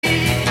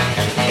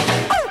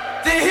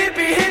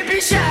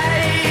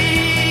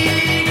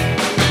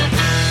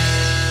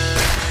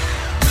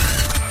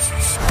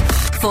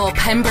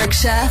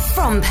Pembrokeshire,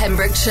 from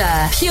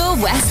Pembrokeshire. Pure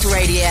West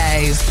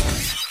Radio.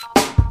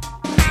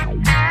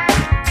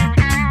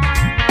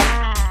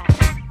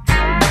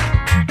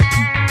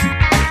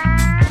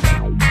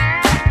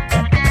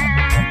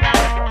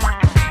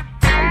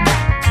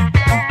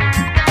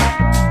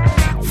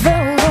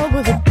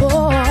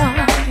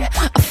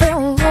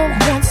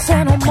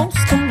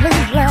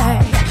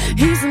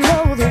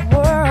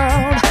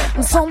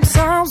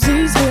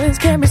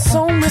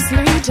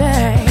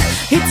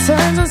 He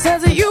turns and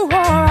says, are you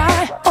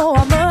alright? Oh,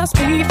 I must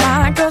be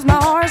fine, cause my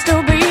heart's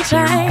still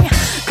beating.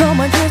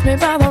 Come and kiss me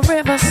by the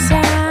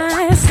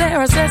riverside.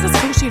 Sarah says it's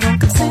cool, she don't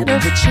consider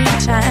it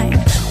cheating.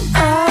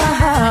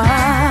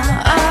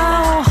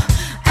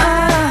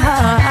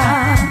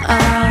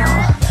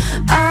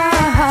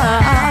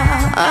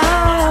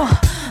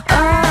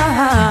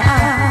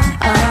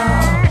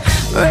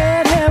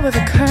 Red hair with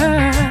a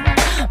curl,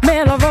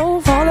 mellow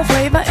roll for the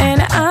flavor,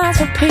 and eyes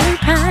for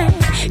peeping.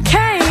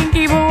 Can't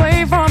keep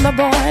away from the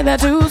boy. The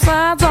two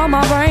sides on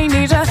my brain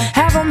need to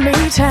have a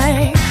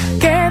meeting.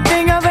 Can't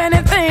think of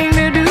anything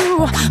to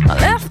do. My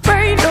left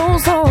brain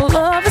knows all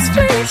love is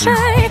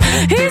fleeting.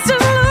 He's just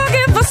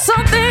looking for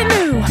something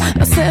new.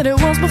 I said it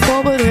once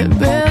before, but it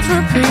bears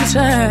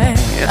repeating.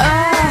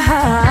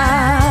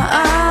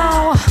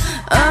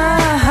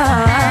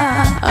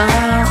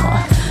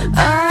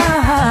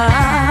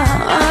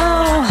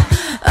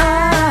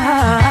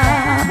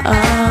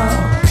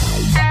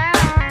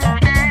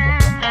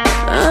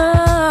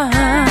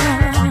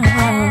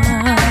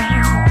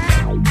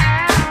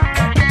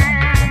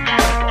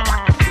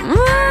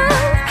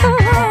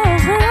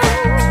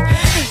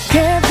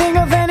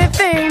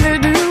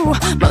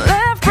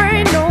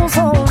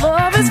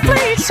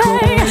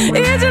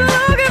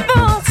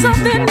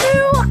 Something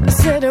new. I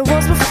said it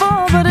was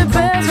before, but it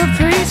bears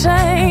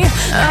repeating.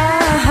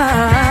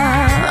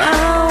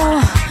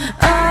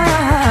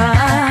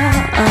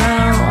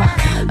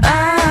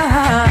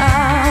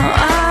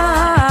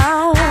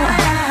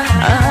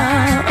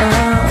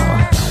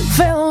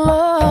 Fell in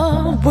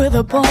love with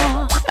a boy.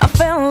 I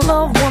fell in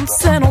love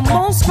once and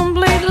almost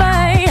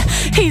completely.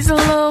 He's in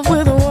love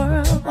with the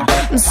world,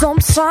 and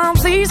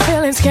sometimes these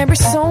feelings can be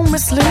so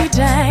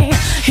misleading.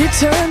 He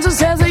turns and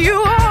says, are you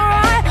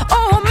alright?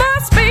 Oh, I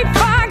must be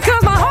fine,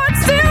 cause my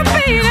heart's still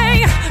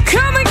beating.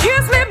 Come and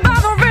kiss me by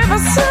the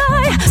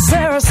riverside.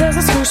 Sarah says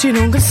it's cool, she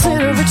don't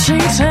consider it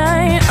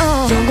cheating.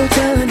 Don't go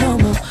telling no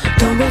more,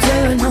 don't go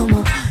telling no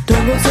more,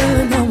 don't go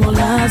telling no more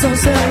lies on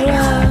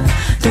Sarah.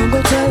 Don't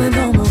go telling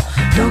no more,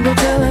 don't go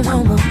telling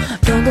no more,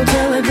 don't go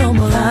telling no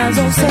more lies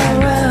on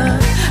Sarah.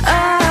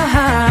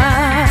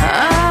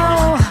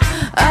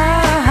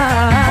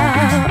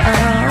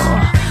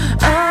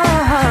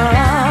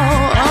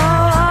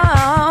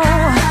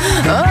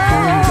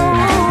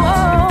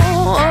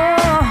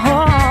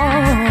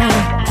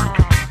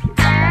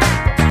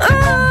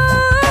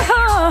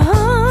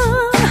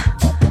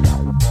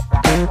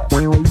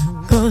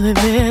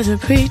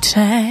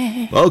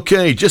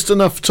 Okay, just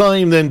enough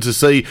time then to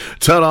say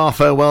ta-ra,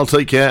 farewell,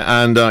 take care,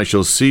 and I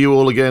shall see you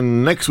all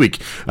again next week.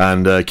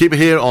 And keep it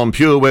here on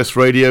Pure West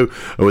Radio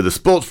with a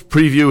sports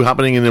preview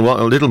happening in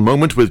a little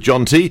moment with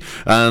John T,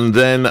 and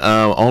then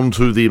on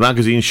to the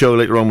magazine show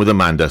later on with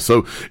Amanda.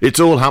 So it's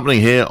all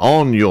happening here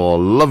on your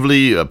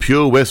lovely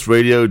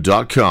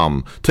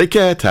purewestradio.com. Take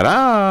care,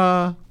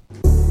 ta-ra!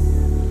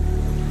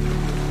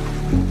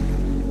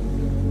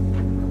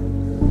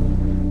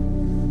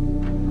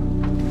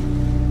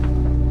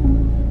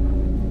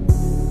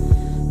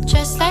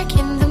 Just like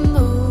in the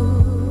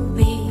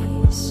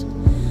movies,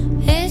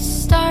 it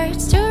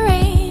starts to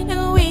rain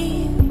and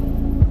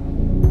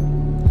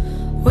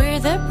we're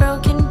the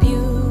broken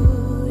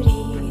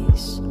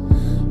beauties.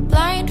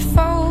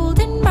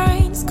 Blindfolded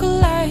minds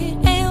collide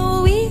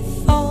and we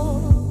fall.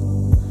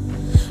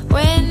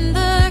 When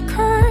the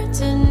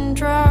curtain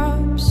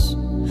drops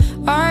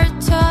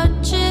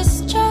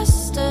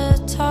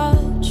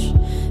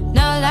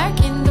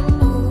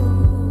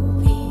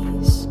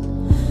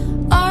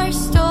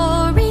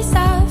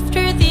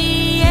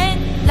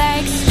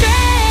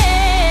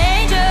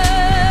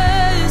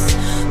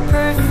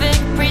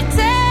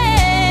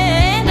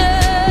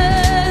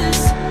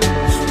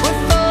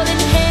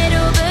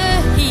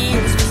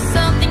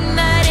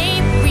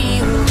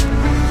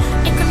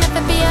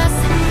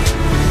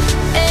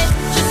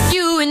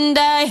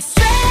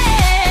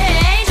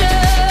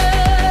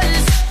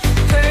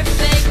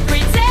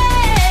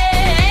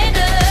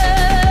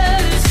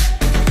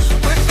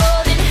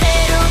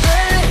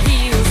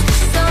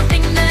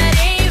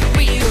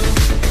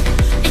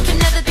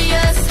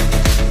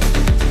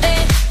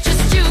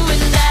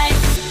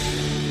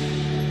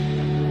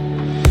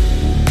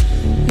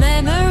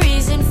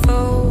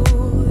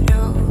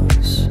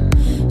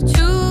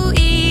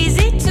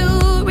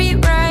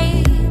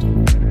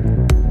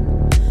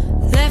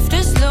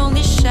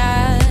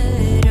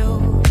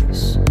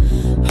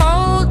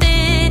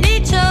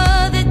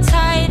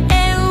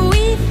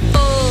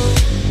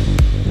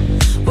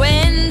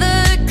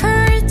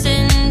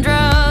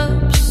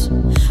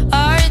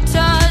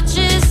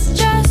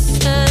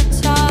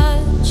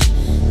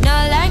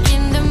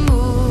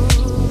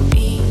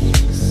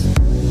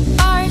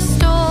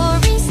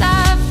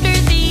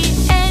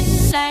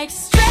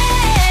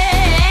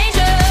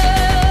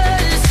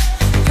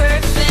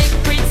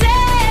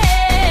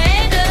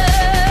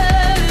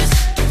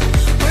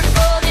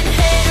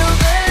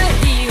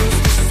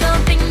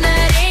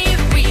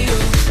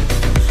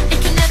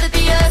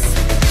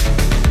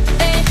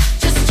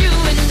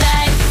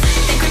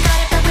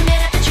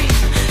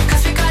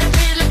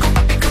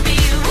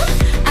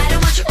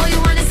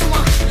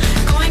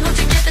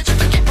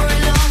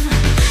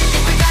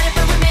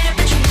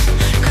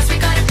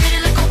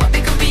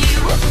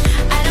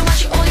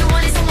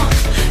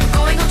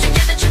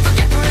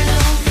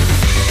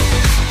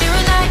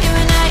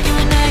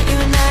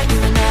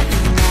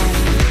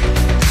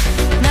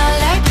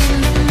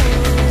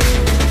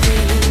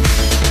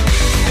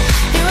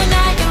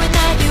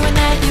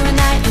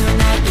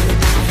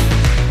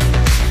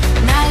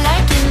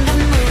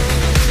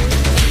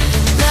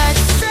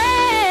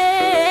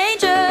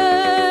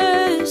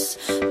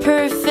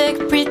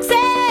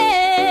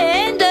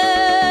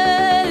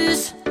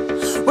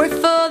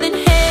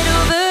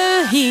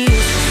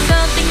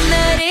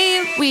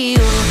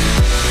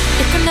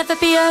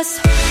be us.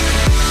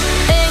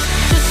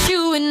 It's just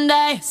you and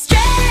I.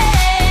 Strangers,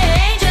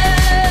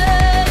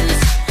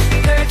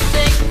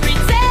 perfect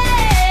pretenders.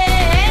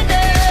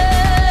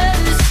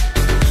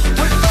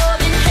 We're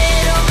falling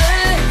head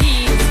over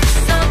heels.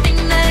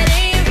 Something that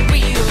ain't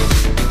real.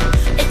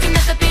 It can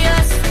never be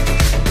us.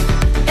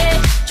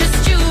 It's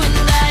just you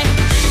and I.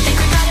 Think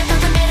we got it, but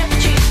we made up a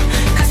dream.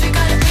 'Cause we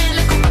got it, really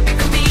look what we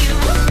could be.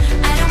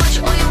 I don't want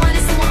you, all you want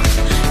is someone.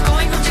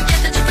 Going home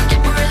together to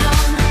forget we're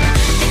alone.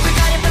 Think we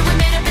got it, but we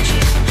made up a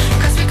dream.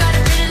 'Cause we got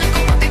it, really look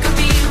what we could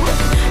be.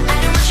 I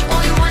don't want you,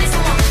 all you want is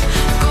someone.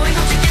 Going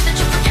home together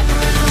to forget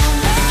we're alone.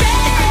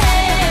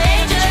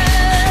 Strangers,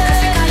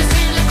 'cause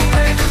we got it, really look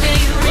what we could be.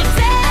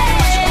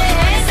 Pretenders, going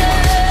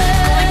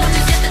home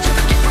together to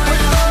forget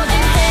we're alone.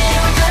 And hey,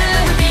 we gotta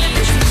be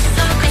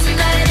something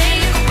that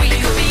ain't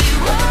real.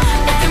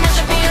 It can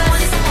never be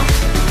us.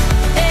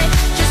 It's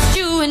just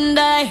you and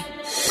I.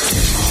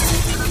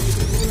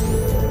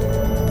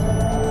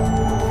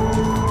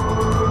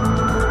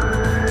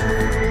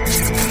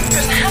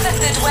 From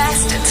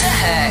Haverfordwest to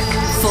Hook.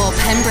 For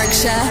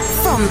Pembrokeshire,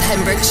 from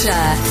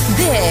Pembrokeshire,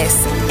 this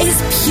is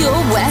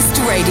Pure West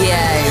Radio.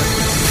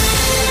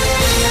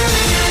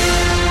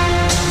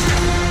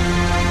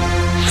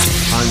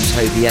 I'm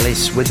Toby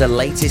Ellis with the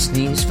latest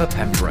news for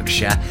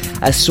Pembrokeshire.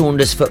 A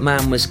Saundersfoot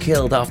man was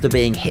killed after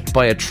being hit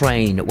by a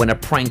train when a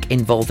prank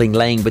involving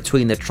laying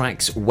between the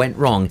tracks went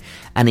wrong.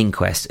 An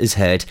inquest is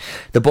heard.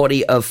 The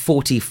body of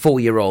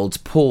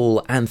 44-year-old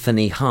Paul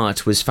Anthony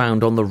Hart was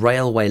found on the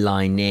railway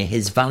line near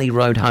his Valley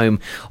Road home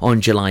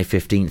on July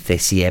 15th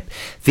this year.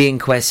 The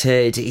inquest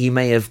heard he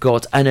may have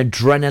got an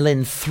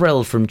adrenaline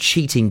thrill from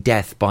cheating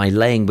death by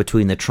laying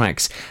between the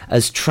tracks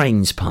as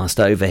trains passed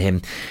over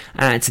him.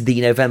 At the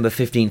November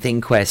 15th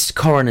inquest,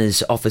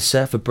 Coroner's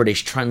Officer for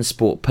British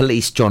Transport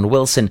Police John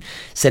Wilson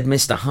said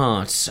Mr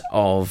Hart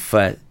of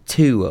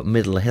 2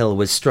 Middle Hill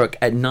was struck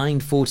at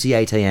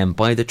 9:48am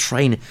by the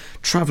train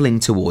travelling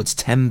towards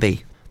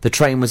Tenby. The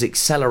train was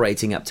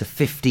accelerating up to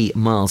 50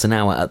 miles an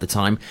hour at the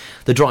time,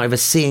 the driver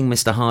seeing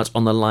Mr Hart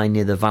on the line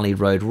near the Valley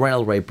Road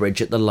railway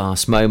bridge at the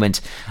last moment.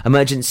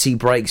 Emergency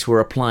brakes were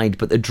applied,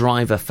 but the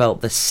driver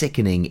felt the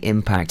sickening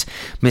impact.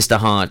 Mr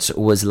Hart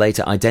was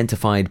later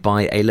identified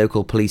by a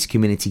local police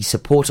community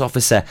support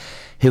officer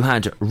who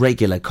had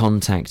regular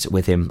contact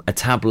with him. A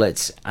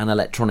tablet, an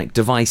electronic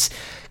device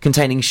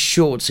containing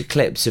short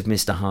clips of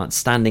Mr Hart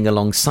standing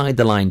alongside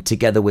the line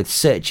together with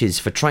searches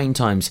for train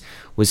times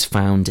was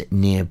found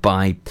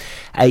nearby.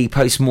 A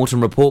post-mortem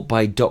report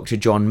by Dr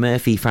John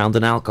Murphy found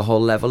an alcohol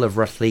level of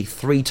roughly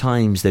 3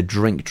 times the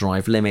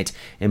drink-drive limit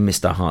in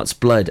Mr Hart's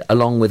blood,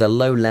 along with a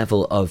low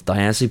level of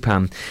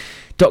diazepam.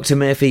 Dr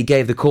Murphy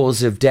gave the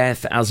cause of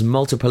death as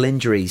multiple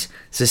injuries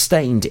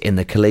sustained in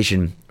the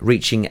collision.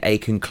 Reaching a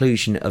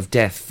conclusion of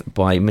death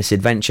by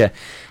misadventure,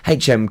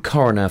 HM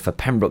Coroner for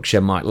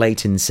Pembrokeshire Mark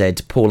Layton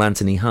said Paul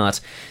Anthony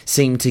Hart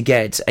seemed to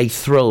get a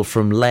thrill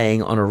from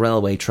laying on a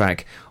railway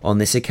track. On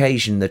this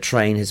occasion, the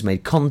train has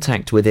made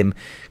contact with him,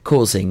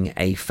 causing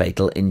a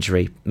fatal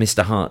injury.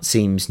 Mr Hart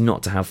seems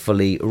not to have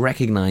fully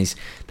recognised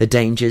the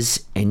dangers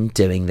in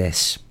doing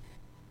this.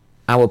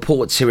 Our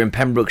ports here in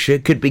Pembrokeshire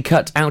could be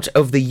cut out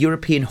of the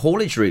European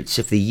haulage routes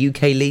if the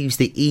UK leaves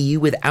the EU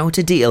without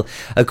a deal,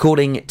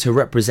 according to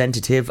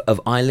representative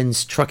of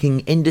Ireland's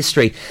trucking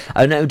industry.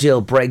 A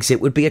no-deal Brexit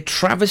would be a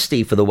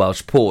travesty for the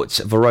Welsh ports.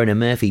 Verona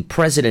Murphy,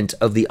 president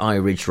of the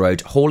Irish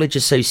Road Haulage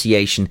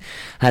Association,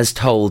 has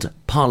told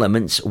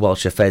Parliament's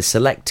Welsh Affairs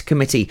Select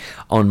Committee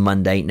on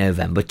Monday,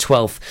 November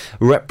 12th.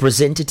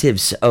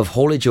 Representatives of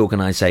haulage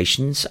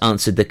organisations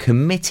answered the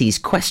committee's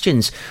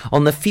questions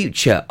on the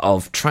future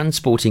of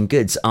transporting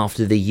goods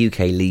after the UK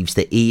leaves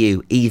the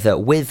EU, either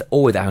with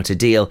or without a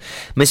deal.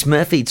 Ms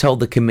Murphy told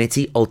the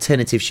committee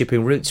alternative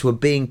shipping routes were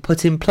being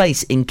put in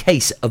place in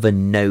case of a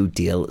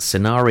no-deal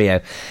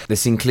scenario.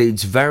 This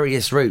includes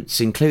various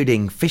routes,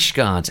 including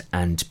Fishguard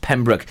and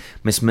Pembroke.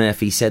 Ms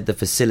Murphy said the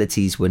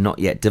facilities were not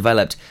yet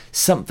developed,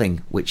 something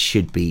which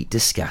should be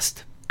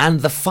discussed.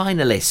 And the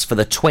finalists for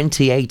the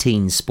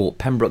 2018 Sport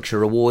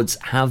Pembrokeshire Awards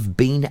have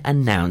been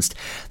announced.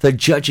 The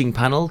judging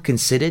panel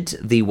considered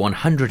the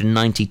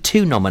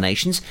 192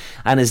 nominations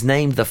and has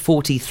named the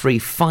 43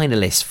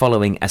 finalists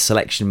following a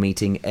selection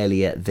meeting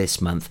earlier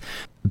this month.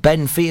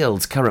 Ben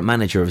Fields, current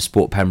manager of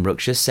Sport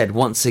Pembrokeshire, said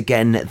once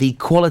again the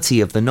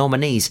quality of the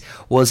nominees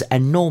was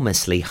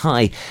enormously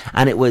high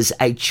and it was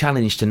a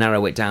challenge to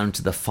narrow it down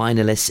to the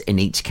finalists in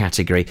each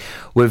category.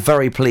 We're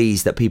very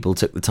pleased that people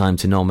took the time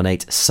to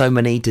nominate so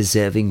many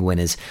deserving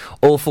winners.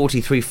 All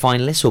 43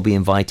 finalists will be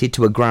invited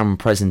to a grand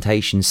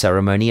presentation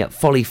ceremony at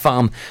Folly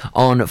Farm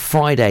on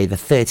Friday the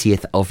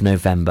 30th of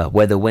November,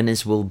 where the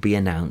winners will be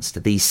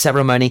announced. The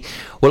ceremony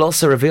will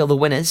also reveal the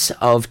winners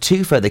of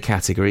 2 further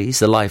categories,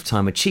 the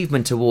Lifetime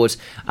Achievement Awards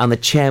and the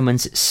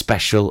Chairman's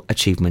Special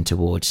Achievement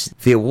Awards.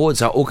 The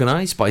awards are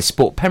organised by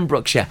Sport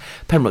Pembrokeshire,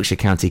 Pembrokeshire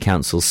County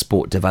Council's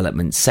Sport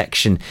Development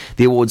Section.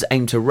 The awards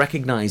aim to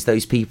recognise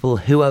those people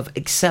who have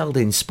excelled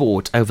in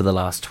sport over the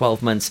last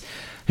 12 months.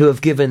 who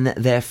have given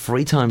their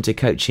free time to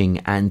coaching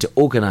and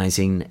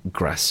organising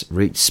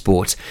grassroots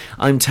sport.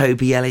 I'm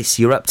Toby Ellis.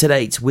 You're up to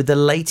date with the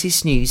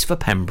latest news for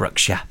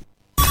Pembrokeshire.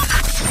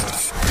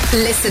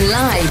 Listen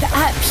live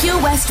at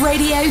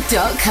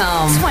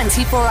purewestradio.com.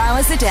 24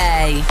 hours a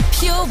day.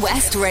 Pure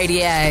West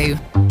Radio.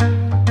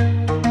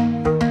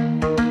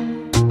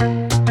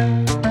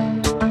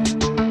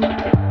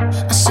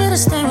 I should've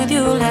stayed with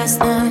you last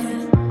night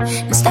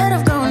instead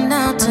of going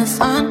out to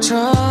find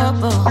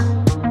trouble.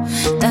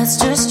 That's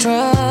just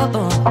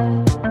trouble.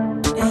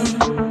 Yeah.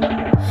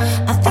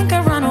 I think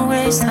I run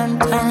away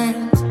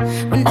sometimes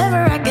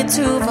whenever I get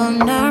too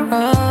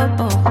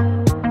vulnerable.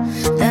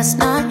 That's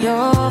not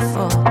your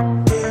fault.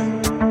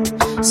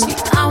 See,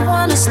 I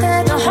wanna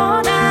stay the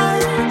whole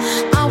night.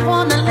 I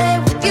wanna lay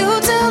with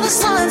you till the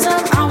sun's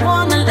up. I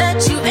wanna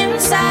let you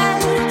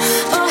inside.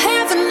 Oh,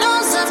 heaven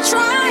knows I've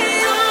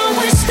tried. I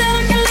wish that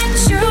I could let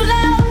you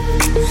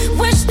love.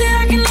 Wish that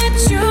I could let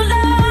you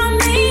love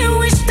me.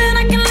 Wish that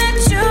I could let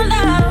you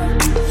love.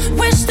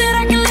 Wish that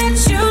I could let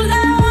you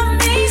love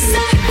me.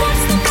 Say,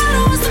 what's the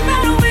matter? What's the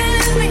matter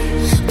with me?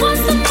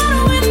 What's the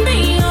matter with me?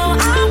 Oh,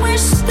 I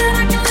wish that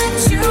I could let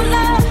you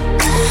love.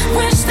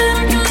 Wish that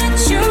I could let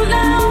you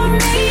love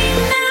me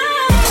now.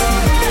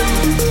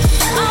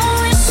 I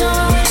wish, I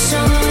wish,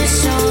 I wish,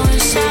 I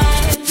wish I.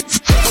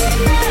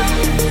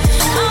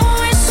 I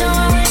wish, I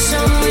wish,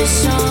 I wish,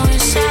 I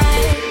wish I.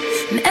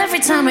 And every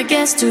time it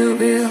gets too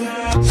real,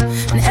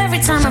 and every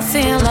time I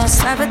feel like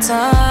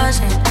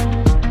sabotaging,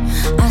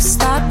 I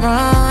start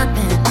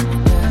running.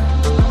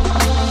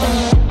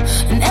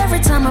 And every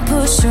time I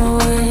push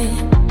away,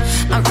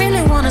 I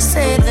really wanna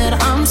say that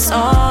I'm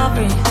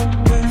sorry,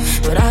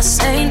 but I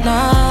say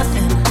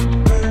nothing.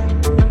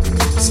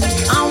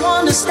 I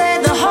wanna stay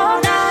the whole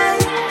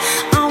night.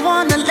 I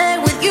wanna lay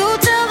with you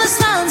till the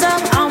sun's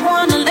up. I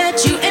wanna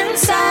let you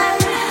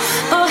inside.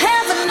 Oh,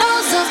 heaven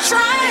knows I've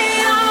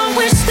tried. I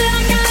wish that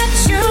I could let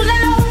you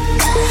love.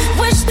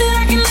 Wish that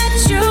I could let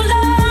you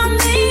love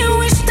me.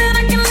 Wish that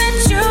I could let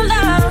you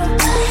love.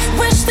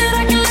 Wish that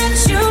I could let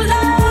you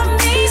love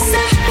me.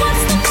 Say,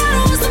 what's the matter?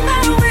 What's the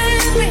matter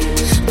with me?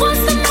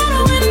 What's the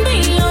matter with me?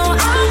 Oh,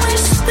 I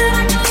wish that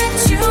I could let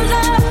you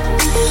love.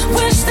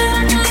 Wish that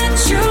I could let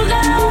you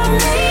love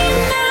me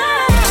now.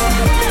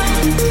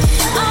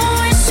 I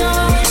wish, I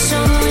wish,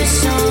 I wish,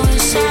 I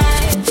wish I.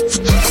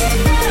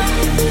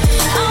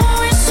 I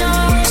wish, I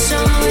wish,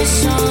 I wish,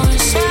 I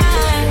wish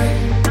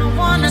I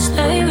wanna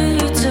stay with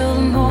you till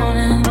the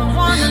morning. I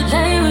wanna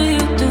lay with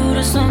you through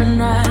the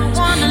sunrise. I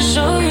wanna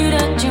show you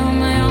that you're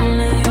my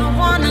only. I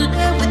wanna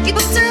live with you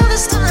till the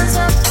sun's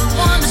up. I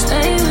wanna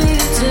stay with you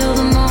till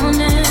the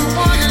morning. I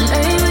wanna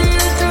lay with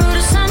you through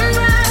the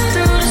sunrise,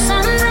 through the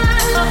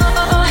sunrise.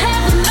 Oh,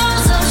 heaven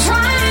knows I've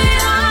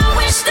tried. I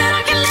wish that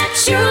I could let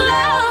you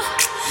love.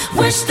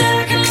 Wish that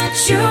I could let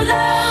you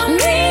love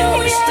me.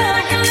 Wish that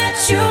I could let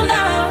you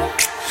love.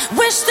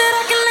 Wish that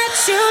I could let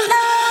you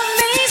love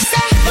me.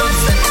 Say,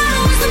 what's the matter?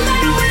 What's the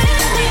matter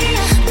with me?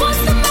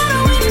 What's the matter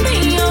with me?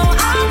 Oh,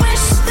 I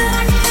wish that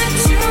I could let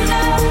you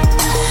love.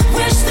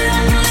 Wish that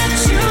I could let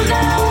you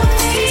love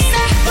me.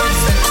 Say,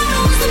 what's the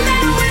matter? What's the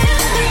matter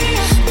with me?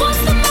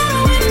 What's the matter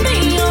with me?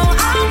 Oh,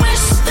 I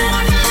wish that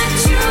I could let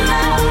you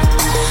love.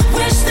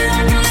 Wish that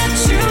I could let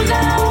you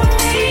love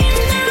me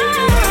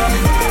now.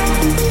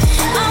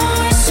 I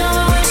wish, I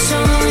wish,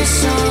 I wish,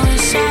 I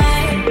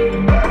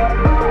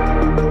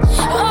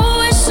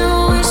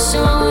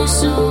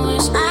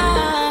wish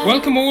I.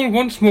 Welcome all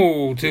once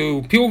more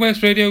to Pure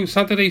West Radio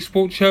Saturday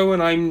Sports Show,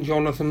 and I'm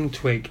Jonathan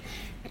Twig.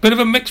 Bit of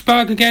a mixed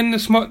bag again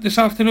this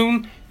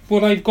afternoon.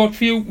 What I've got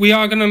for you, we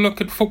are going to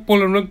look at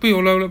football and rugby,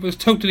 although it was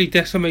totally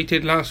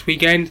decimated last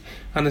weekend,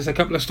 and there's a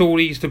couple of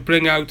stories to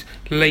bring out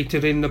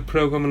later in the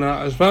programme and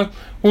that as well.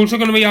 Also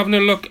going to be having a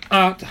look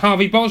at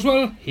Harvey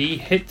Boswell. He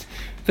hit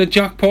the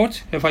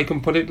jackpot, if I can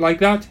put it like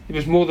that. It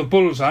was more the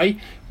bullseye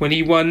when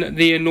he won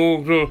the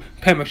inaugural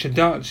Pembrokeshire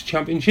Darts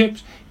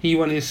Championships. He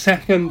won his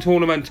second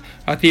tournament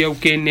at the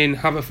Oak Inn in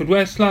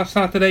Haverfordwest last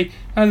Saturday,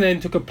 and then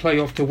took a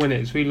playoff to win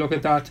it. So we look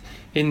at that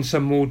in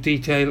some more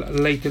detail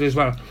later as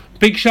well.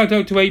 Big shout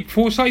out to Abe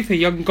Forsyth, a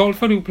young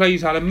golfer who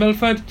plays out of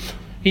Milford.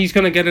 He's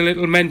going to get a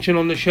little mention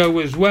on the show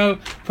as well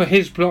for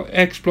his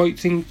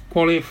exploits in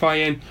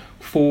qualifying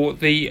for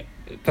the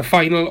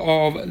final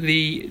of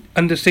the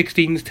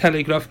Under-16s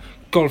Telegraph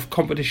golf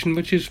competition,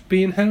 which is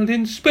being held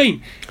in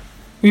Spain.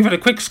 We've had a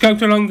quick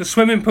scout along the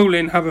swimming pool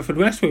in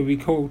Haverfordwest, where we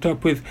caught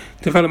up with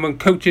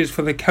development coaches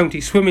for the county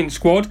swimming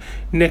squad,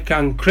 Nick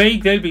and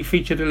Craig. They'll be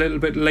featured a little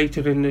bit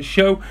later in the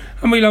show,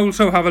 and we'll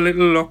also have a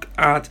little look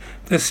at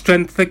the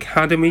Strength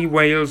Academy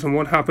Wales and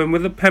what happened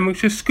with the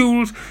Pembrokeshire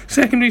Schools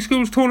Secondary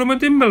Schools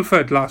Tournament in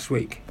Milford last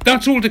week.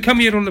 That's all to come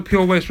here on the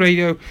Pure West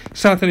Radio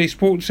Saturday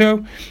Sports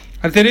Show.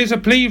 And there is a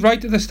plea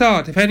right at the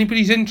start. If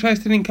anybody's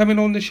interested in coming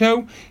on the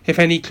show, if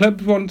any club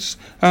wants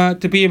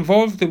to be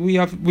involved, that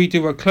we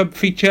do a club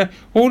feature,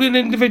 or an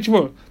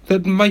individual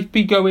that might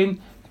be going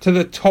to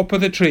the top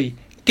of the tree,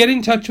 get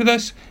in touch with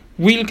us.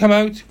 we'll come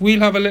out, we'll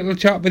have a little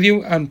chat with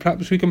you, and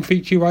perhaps we can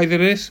feature you either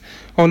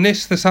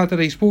the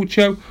Saturday Sports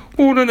Show,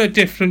 or on a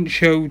different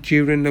show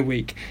during the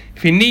week.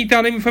 If you need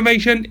that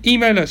information,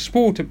 email us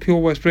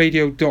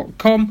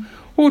sport@purewestradio.com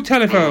or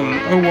telephone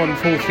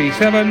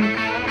 01437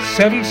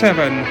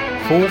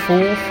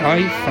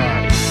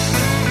 774455.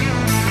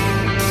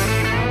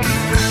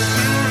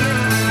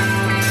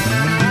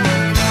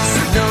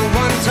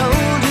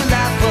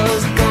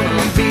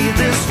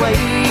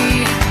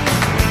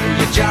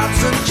 Your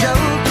job's a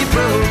joke, you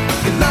broke,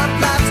 your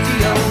love life's the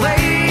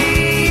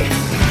away.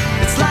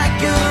 It's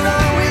like you're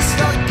always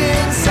stuck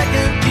in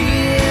second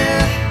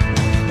gear,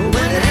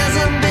 when it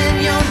hasn't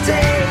been your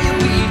day, your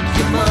week,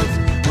 your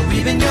month, or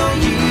even your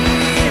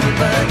year.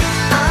 But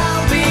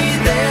I'll be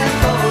there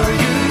for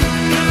you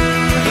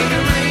when the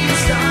rain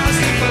starts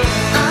to fall.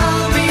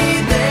 I'll be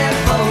there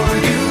for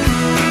you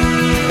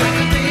like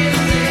I've been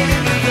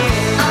there before.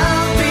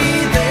 I'll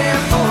be there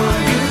for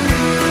you,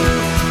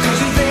 'cause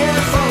you're there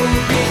for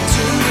me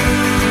too.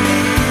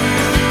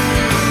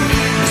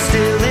 You're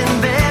still in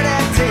bed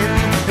at 10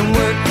 and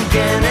work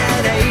again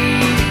at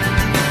 8.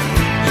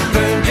 You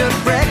burned your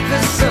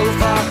breakfast so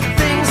far,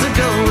 things are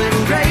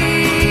going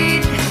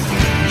great.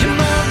 Your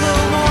mother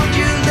warned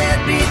you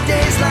there'd be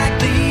days like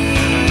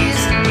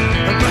these,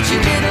 but she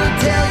didn't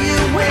tell you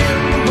when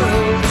the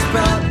world was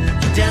brought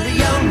you down to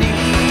your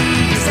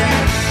knees.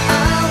 And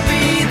I'll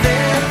be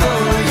there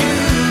for you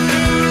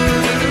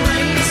when the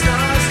rain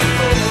starts to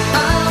fall.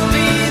 I'll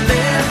be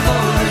there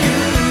for you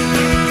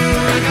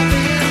like I've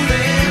been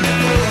there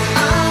before.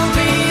 I'll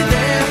be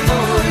there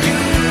for you,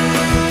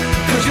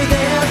 'cause you're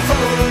there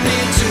for me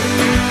too.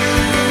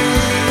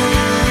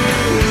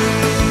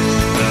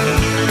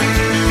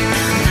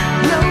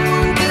 No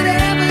one could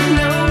ever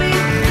know me,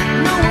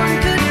 no one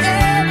could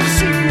ever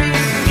see me.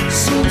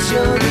 Seems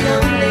you're the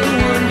only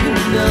one who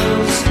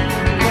knows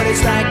what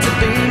it's like to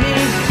be me.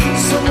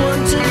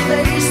 Someone to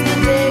face the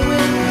day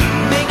with,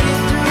 make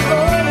it through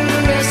all of the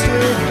rest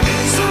with.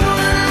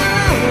 Someone I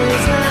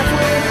always laugh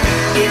with,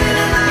 even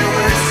at my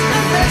worst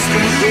and best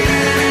with you.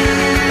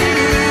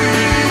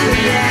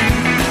 Yeah.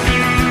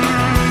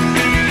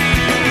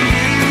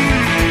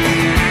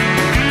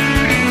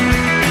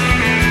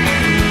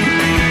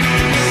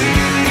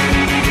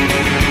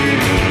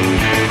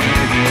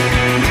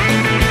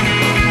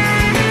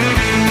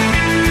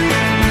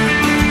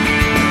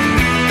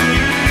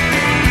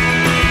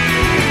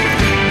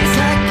 It's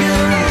like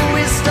you're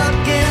always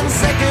stuck in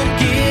second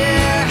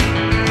gear,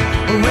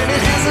 when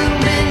it hasn't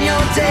been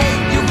your day,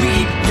 your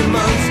week, your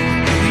month,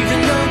 even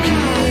your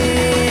year.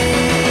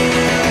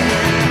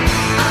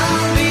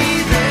 I'll be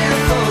there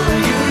for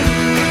you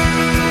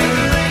when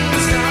the rain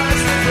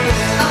starts to fall.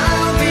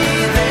 I'll be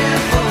there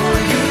for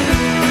you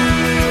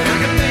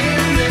like I've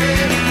been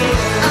there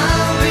before.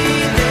 I'll be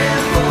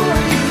there for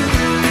you,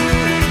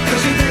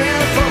 'cause you're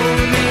there for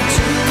me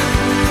too.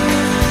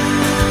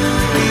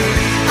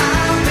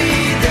 I'll be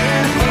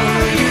there for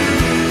you.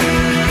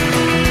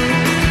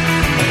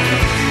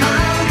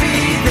 I'll be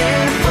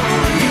there for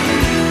you.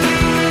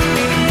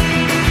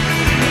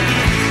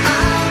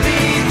 I'll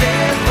be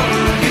there for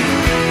you,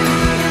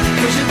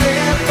 'cause you're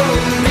there for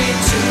me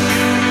too.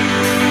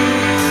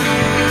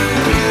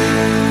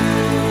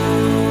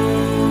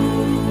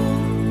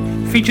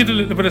 Featured a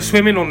little bit of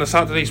swimming on the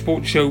Saturday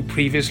Sports Show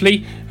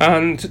previously,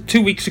 and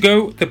 2 weeks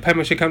ago the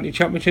Pembrokeshire County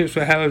Championships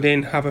were held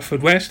in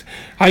Haverfordwest.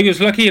 I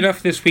was lucky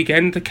enough this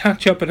weekend to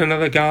catch up at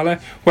another gala,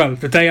 well,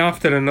 the day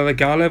after another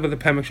gala, with the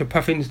Pembrokeshire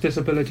Puffins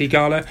Disability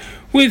Gala,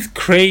 with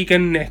Craig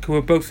and Nick, who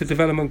are both the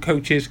development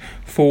coaches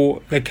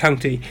for the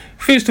county.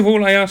 First of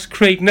all, I asked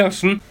Craig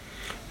Nelson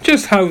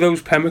just how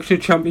those Pembrokeshire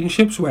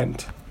Championships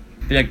went.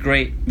 It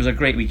was a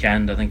great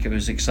weekend. I think it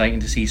was exciting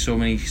to see so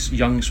many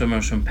young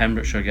swimmers from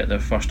Pembrokeshire get their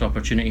first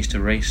opportunities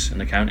to race in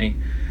the county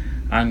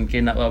and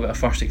gain that little bit of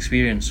first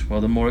experience,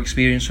 while the more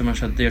experienced swimmers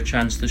had their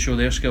chance to show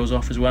their skills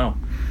off as well.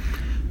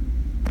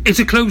 It's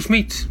a close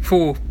meet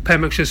for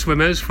Pembrokeshire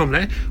swimmers from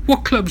there.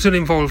 What clubs are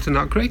involved in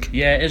that, Craig?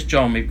 Yeah, it is,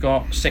 John. We've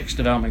got 6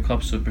 development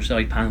clubs, so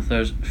Breceli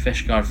Panthers,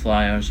 Fishguard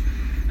Flyers,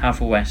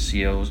 Haverfordwest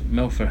Seals,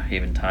 Milford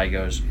Haven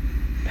Tigers,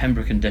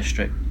 Pembroke and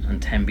District, and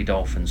Tenby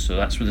Dolphins. So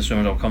that's where the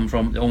swimmers all come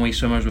from. The only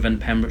swimmers within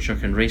Pembrokeshire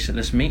can race at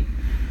this meet,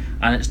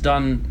 and it's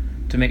done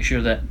to make sure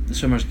that the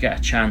swimmers get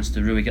a chance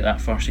to really get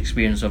that first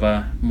experience of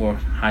a more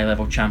high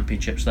level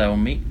championship style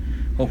meet.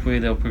 Hopefully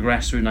they'll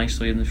progress through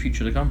nicely in the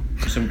future to come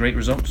with some great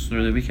results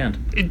through the weekend.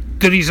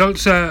 The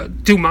results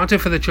do matter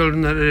for the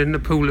children that are in the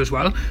pool as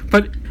well,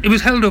 but it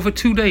was held over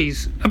 2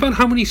 days. About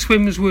how many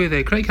swims were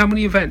there, Craig? How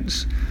many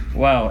events?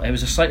 Well, it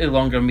was a slightly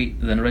longer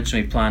meet than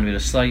originally planned. We had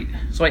a slight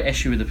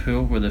issue with the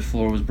pool where the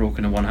floor was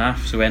broken in one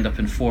half, so we ended up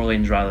in 4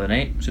 lanes rather than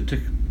 8, so it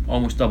took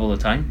almost double the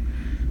time.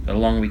 A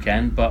long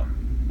weekend, but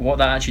what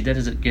that actually did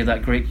is it gave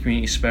that great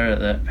community spirit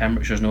that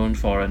Pembrokeshire's known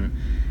for, and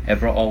it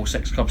brought all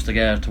 6 clubs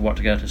together to work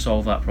together to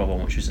solve that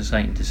problem, which was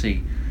exciting to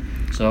see.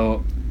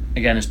 So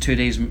again, it's 2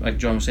 days, like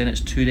John was saying,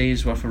 it's 2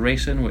 days worth of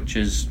racing, which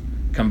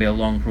can be a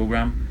long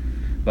programme,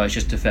 but it's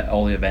just to fit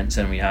all the events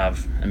in we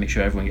have and make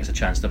sure everyone gets a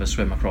chance to have a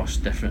swim across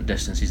different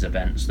distances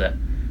events that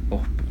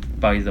will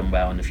guide them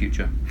well in the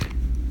future.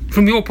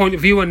 From your point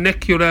of view, and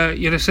Nick, you're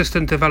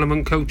assistant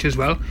development coach as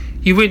well,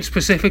 you weren't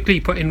specifically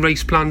putting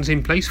race plans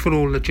in place for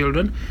all the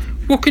children.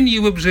 What can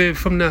you observe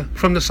from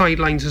the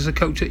sidelines as a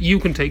coach that you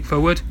can take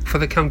forward for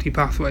the county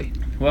pathway?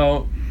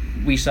 Well,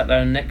 we sat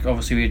down, Nick,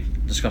 obviously we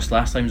discussed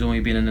last time, he's only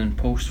been in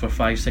post for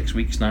 5-6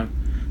 weeks now,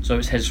 so it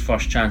was his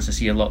first chance to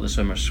see a lot of the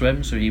swimmers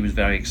swim, so he was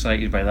very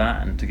excited by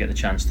that and to get the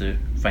chance to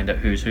find out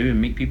who's who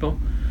and meet people.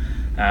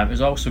 It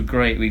was also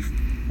great, we've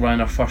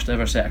run our first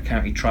ever set of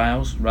county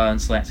trials. Rather than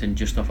selecting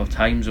just off of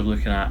times, we're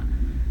looking at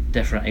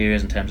different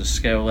areas in terms of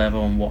skill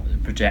level and what the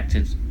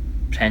projected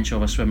potential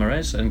of a swimmer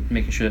is, and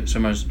making sure that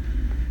swimmers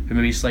who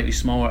may be slightly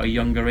smaller at a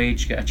younger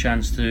age get a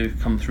chance to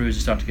come through as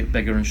they start to get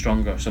bigger and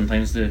stronger.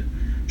 Sometimes the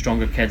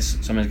stronger kids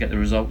sometimes get the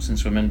results in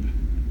swimming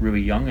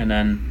really young, and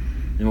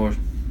then the more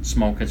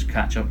small kids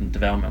catch up in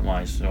development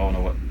wise. We all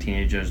know what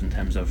teenagers in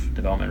terms of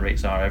development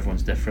rates are,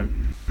 everyone's different.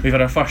 We've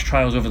had our first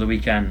trials over the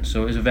weekend,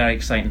 so it was a very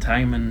exciting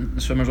time, and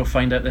the swimmers will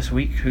find out this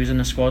week who's in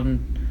the squad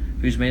and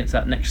who's made it to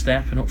that next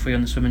step, and hopefully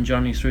on the swimming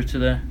journey through to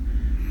the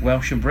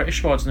Welsh and British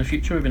squads in the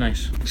future would be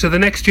nice. So the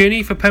next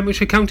journey for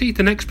Pembrokeshire County,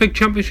 the next big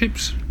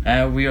championships?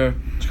 We are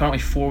currently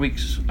 4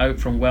 weeks out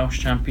from Welsh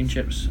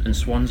Championships in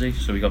Swansea,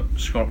 so we got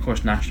Scott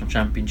Course National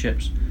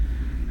Championships.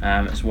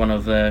 It's one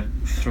of the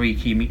 3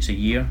 key meets a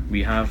year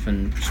we have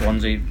in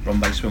Swansea, run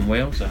by Swim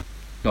Wales. We've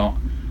got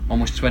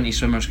almost 20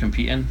 swimmers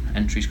competing.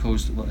 Entries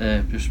closed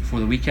just before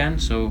the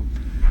weekend, so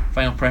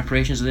final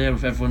preparations are there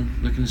with everyone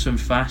looking to swim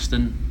fast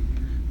and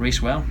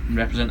race well and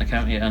represent the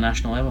county at a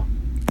national level.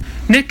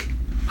 Nick,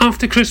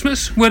 after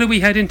Christmas, where are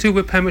we heading to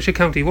with Pembrokeshire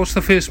County? What's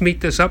the first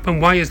meet that's up,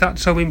 and why is that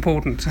so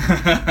important?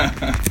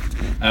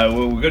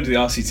 Well, we're going to the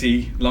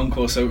RCT Long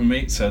Course Open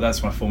Meet, so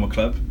that's my former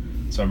club.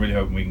 So I'm really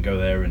hoping we can go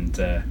there and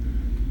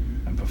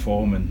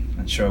perform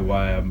and show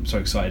why I'm so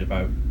excited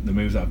about the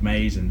move that I've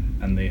made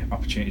and the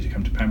opportunity to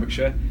come to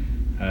Pembrokeshire.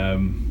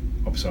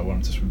 Obviously I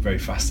wanted to swim very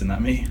fast in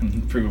that meet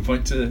and prove a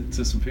point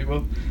to some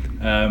people.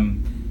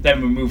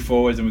 Then we move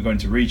forward and we're going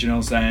to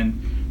regionals then,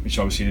 which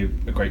obviously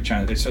a great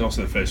chance. It's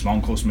also the first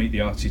long course meet, the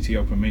RTT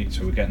Open Meet,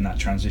 so we're getting that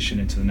transition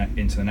into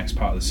the next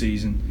part of the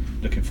season.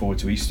 Looking forward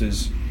to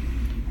Easters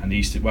and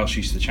the Welsh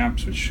Easter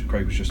Champs, which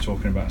Craig was just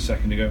talking about a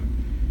second ago.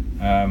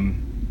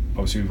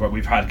 Obviously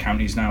we've had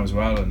counties now as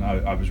well, and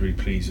I was really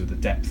pleased with the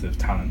depth of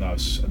talent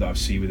that I've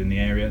seen within the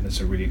area. That's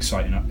a really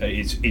exciting.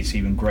 It's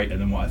even greater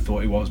than what I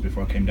thought it was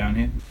before I came down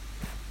here.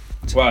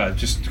 Well, I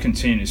just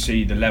continue to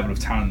see the level of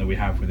talent that we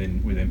have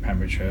within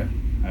Pembrokeshire.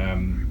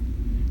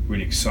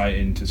 Really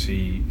exciting to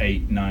see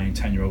 8, 9,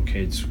 10-year-old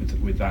kids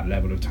with that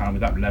level of talent,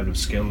 with that level of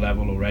skill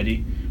level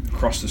already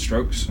across the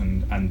strokes,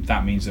 and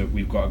that means that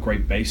we've got a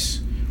great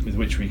base with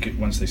which we could,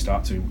 once they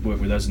start to work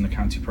with us in the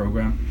county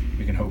programme,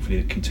 we can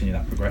hopefully continue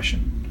that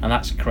progression. And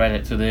that's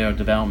credit to their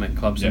development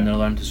clubs and their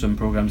Learn to Swim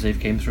programmes they've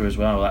came through as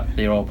well. That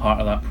they're all part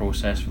of that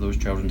process for those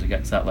children to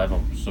get to that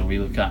level. So we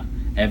look at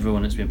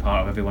everyone that's been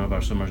part of every one of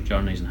our swimmers'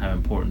 journeys and how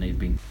important they've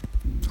been.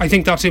 I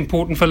think that's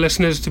important for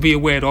listeners to be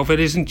aware of. It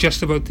isn't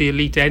just about the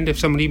elite end. If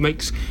somebody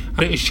makes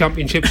British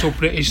Championships or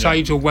British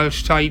sides or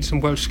Welsh sides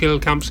and Welsh skill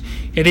camps,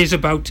 it is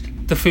about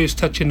the first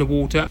touch in the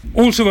water.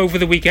 Also over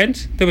the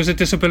weekend, there was a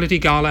disability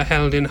gala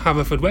held in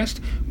Haverfordwest.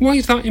 Why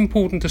is that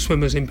important to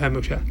swimmers in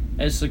Pembrokeshire?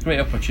 It's a great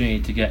opportunity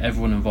to get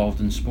everyone involved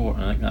in sport,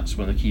 and I think that's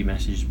one of the key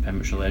messages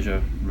Pembrokeshire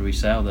Leisure really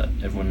sell, that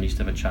everyone needs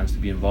to have a chance to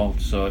be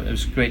involved. So it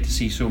was great to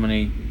see so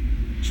many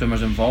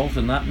swimmers involved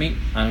in that meet,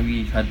 and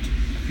we had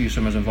a few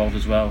swimmers involved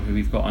as well who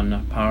we've got on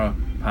a para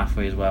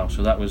pathway as well,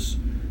 so that was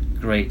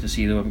great to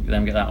see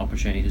them get that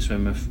opportunity to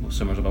swim with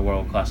swimmers of a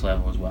world class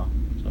level as well.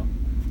 So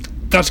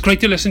that's great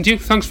to listen to you.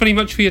 Thanks very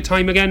much for your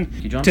time again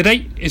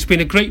today. It's been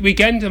a great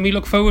weekend, and we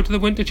look forward to the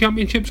Winter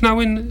Championships now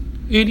in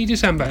early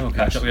December. We'll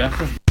catch up with you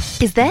after.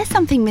 Is there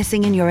something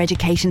missing in your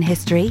education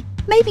history?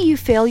 Maybe you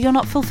feel you're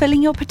not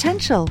fulfilling your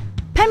potential.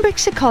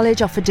 Pembrokeshire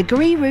College offer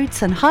degree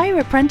routes and higher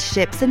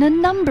apprenticeships in a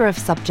number of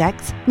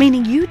subjects,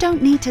 meaning you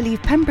don't need to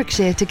leave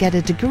Pembrokeshire to get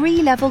a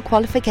degree-level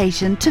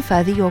qualification to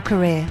further your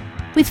career.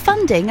 With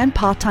funding and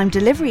part-time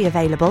delivery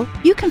available,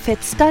 you can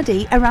fit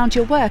study around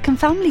your work and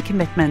family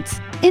commitments.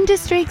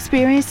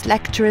 Industry-experienced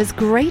lecturers,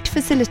 great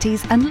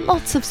facilities and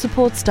lots of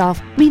support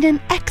staff mean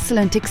an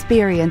excellent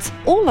experience,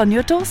 all on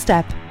your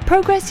doorstep.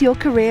 Progress your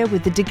career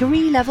with a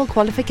degree-level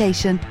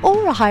qualification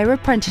or a higher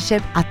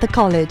apprenticeship at the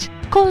college.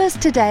 Call us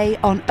today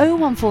on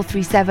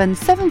 01437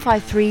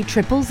 753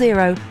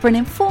 000 for an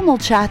informal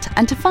chat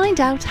and to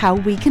find out how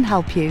we can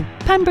help you.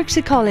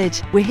 Pembrokeshire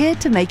College, we're here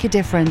to make a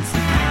difference.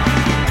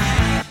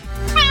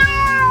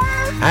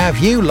 Have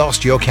you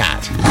lost your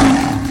cat?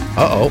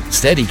 Uh-oh,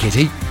 steady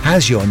kitty.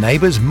 Has your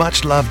neighbour's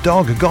much-loved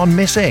dog gone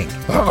missing?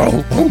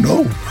 Uh-oh, oh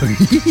no.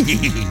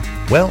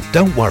 Well,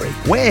 don't worry,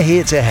 we're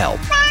here to help.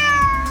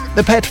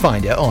 The Pet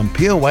Finder on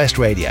Pure West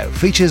Radio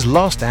features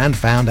lost and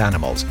found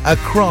animals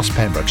across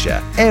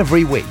Pembrokeshire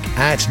every week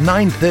at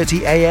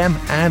 9:30 a.m.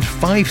 and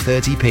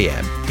 5:30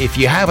 p.m. If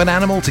you have an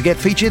animal to get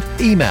featured,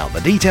 email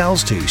the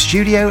details to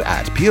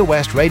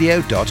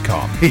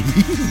studio@purewestradio.com.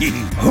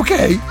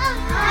 Okay.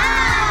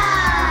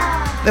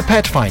 The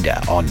Pet Finder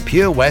on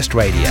Pure West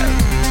Radio.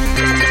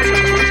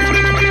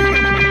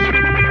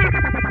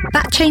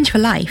 That Change for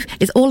Life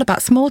is all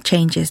about small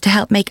changes to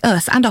help make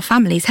us and our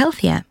families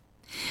healthier.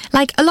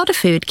 Like, a lot of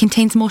food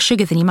contains more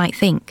sugar than you might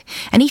think,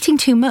 and eating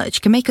too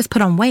much can make us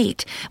put on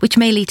weight, which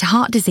may lead to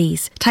heart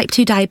disease, type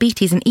 2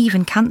 diabetes and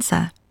even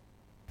cancer.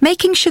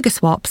 Making sugar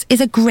swaps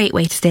is a great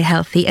way to stay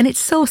healthy, and it's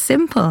so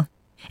simple.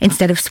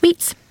 Instead of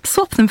sweets,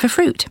 swap them for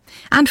fruit.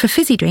 And for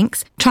fizzy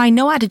drinks, try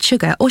no added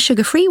sugar or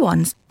sugar-free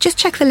ones. Just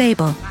check the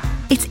label.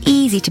 It's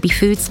easy to be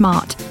food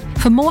smart.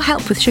 For more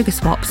help with sugar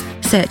swaps,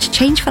 search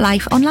Change for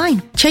Life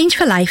online. Change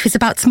for Life is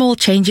about small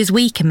changes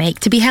we can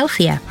make to be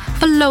healthier.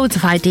 For loads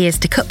of ideas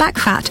to cut back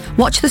fat,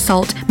 watch the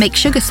salt, make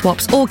sugar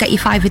swaps or get you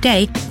 5 a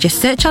day,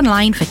 just search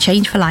online for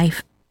Change for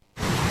Life.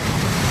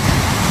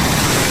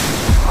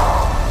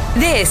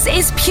 This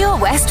is Pure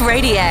West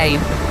Radio.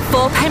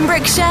 For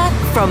Pembrokeshire,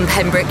 from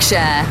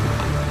Pembrokeshire.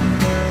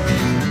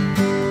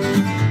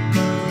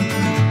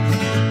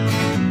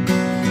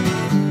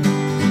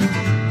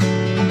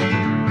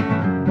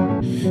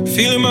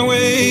 Feeling my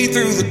way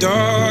through the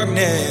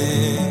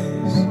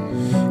darkness,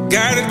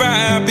 guided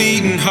by a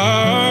beating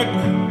heart.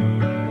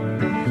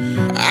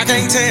 I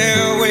can't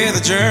tell where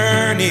the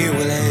journey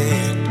will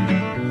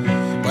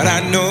end, but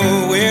I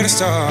know where to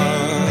start.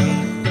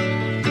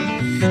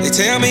 They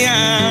tell me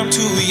I'm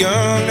too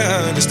young to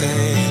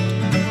understand.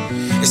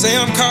 They say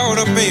I'm caught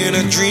up in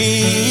a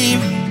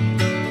dream.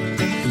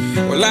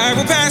 Well, life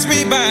will pass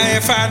me by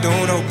if I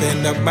don't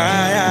open up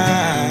my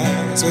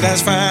eyes. So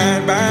that's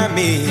fine by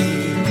me.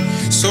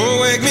 So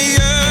wake me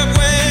up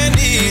when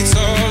it's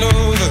all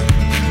over,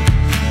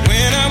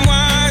 when I'm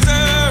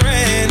wiser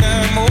and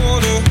I'm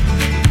older.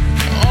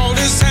 All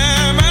this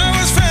time I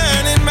was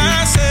finding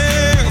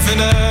myself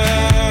and I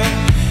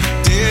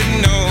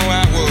didn't know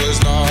I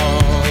was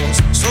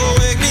lost. So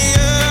wake me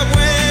up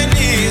when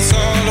it's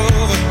all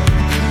over,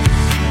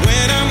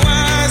 when I'm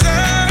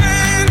wiser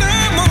and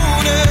I'm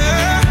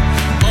older.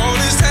 All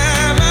this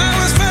time I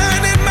was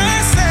finding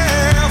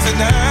myself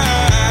and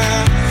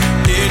I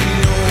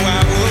didn't know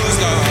I was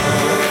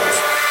lost.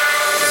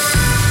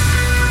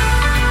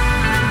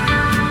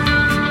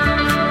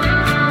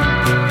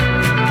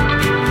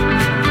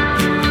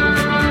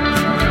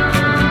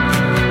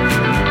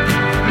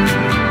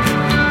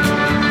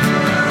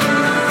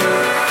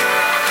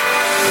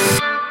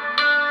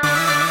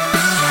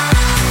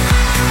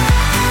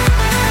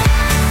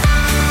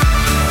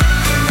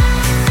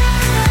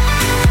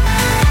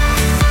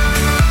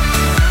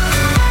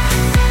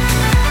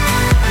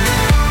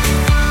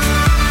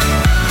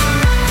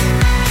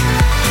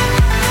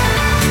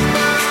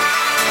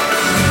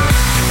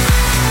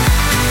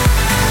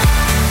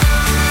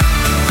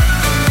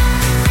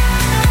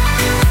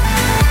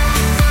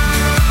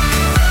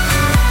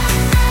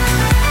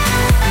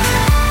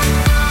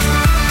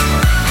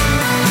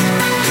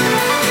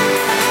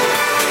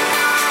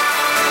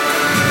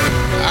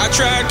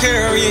 Tried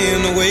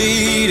carrying the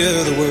weight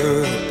of the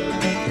world,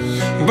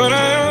 but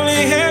I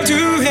only have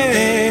 2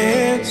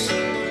 hands.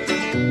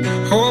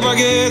 Hope I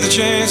get the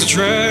chance to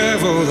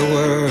travel the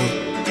world,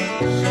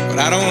 but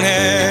I don't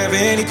have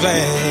any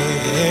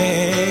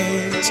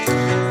plans.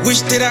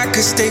 Wish that I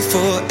could stay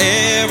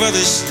forever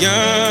this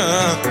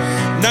young,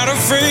 not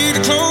afraid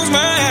to close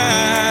my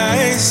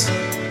eyes.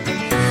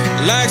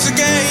 Life's a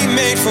game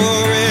made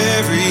for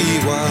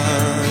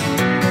everyone,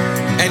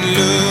 and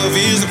love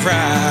is the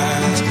prize.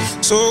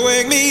 So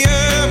wake me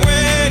up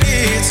when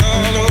it's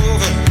all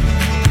over,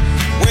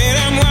 when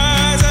I'm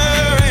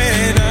wiser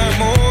and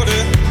I'm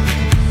older.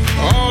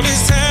 All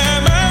this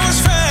time I was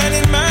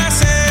finding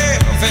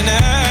myself and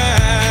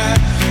I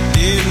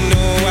didn't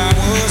know I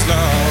was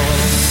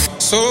lost.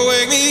 So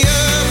wake me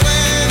up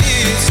when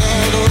it's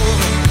all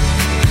over,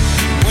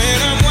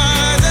 when I'm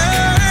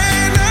wiser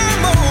and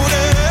I'm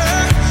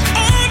older.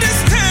 All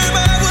this time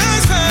I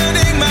was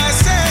finding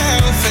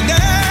myself and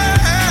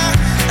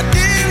I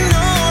didn't know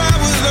I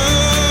was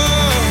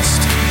lost.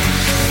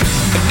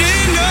 I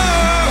didn't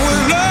know I was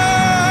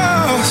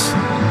lost.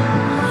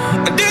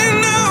 I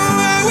didn't know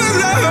I was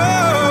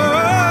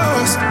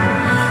lost.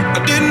 I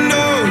didn't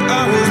know I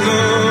was lost. I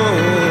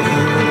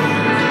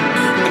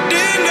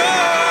didn't know.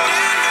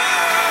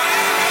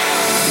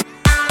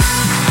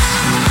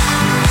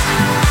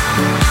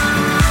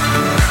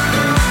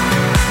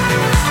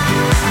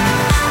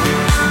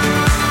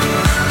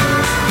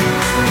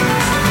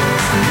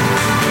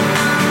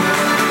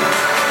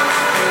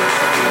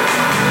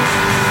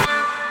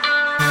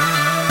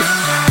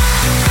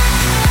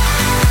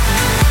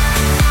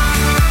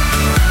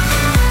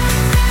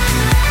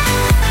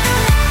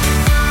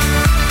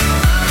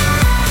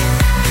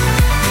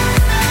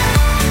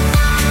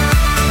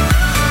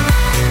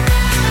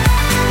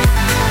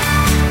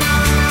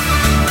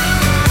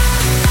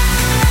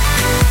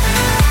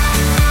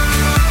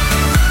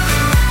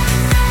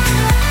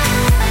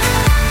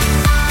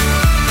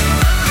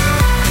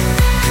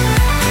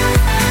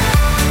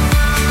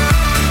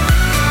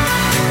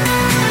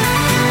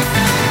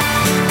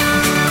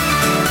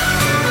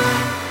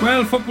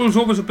 Well, football's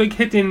always a big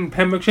hit in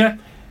Pembrokeshire.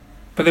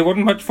 But there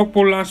wasn't much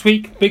football last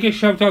week. Biggest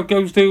shout out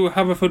goes to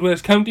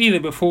Haverfordwest County. They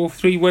were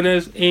 4-3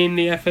 winners in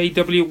the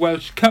FAW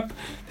Welsh Cup.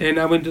 They're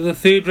now into the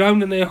third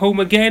round and they're home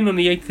again on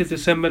the 8th of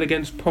December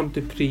against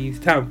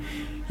Pontypridd Town.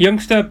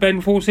 Youngster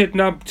Ben Fawcett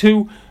nabbed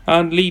 2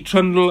 and Lee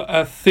Trundle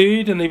a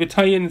third, and they were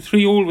tying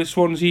 3-3 with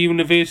Swansea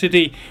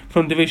University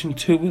from Division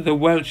 2 of the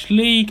Welsh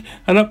League.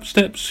 And up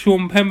steps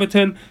Sean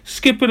Pemberton,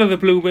 skipper of the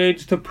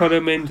Bluebirds, to put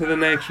him into the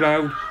next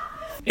round.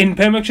 In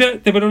Pembrokeshire,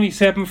 there were only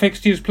 7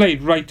 fixtures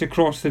played right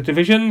across the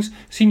divisions.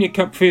 Senior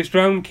Cup first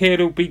round,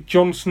 Cairo beat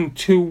Johnson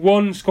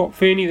 2-1. Scott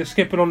Fernie, the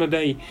skipper on the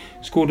day,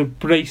 scored a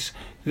brace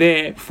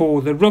there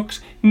for the Rooks.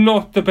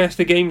 Not the best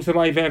of games that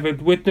I've ever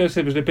witnessed.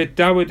 It was a bit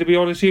dour, to be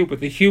honest with you, but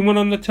the humour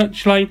on the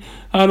touchline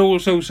and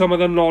also some of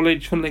the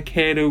knowledge from the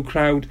Cairo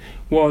crowd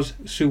was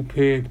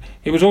superb.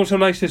 It was also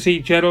nice to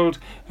see Gerald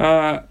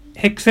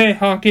Hickser.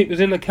 Harkett was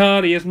in the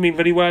car. He hasn't been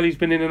very well. He's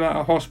been in and out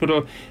of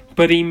hospital,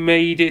 but he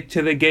made it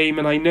to the game,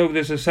 and I know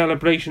there's a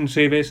celebration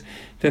service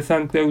to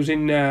thank those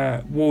in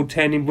Ward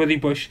 10 in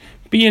Withybush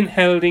being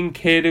held in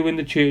Cairo in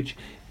the church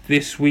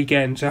this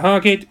weekend. So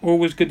Hargate,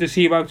 always good to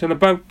see you out and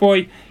about,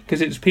 boy,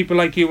 because it's people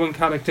like you and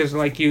characters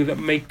like you that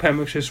make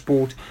Pembrokeshire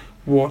sport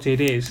what it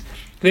is.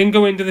 Then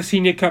go into the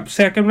Senior Cup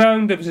second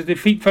round. There was a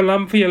defeat for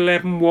Lamphy,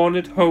 11-1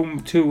 at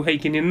home to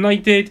Hakin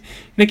United.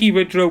 Nicky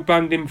Widrow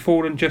banged in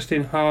 4 and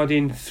Justin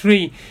Harding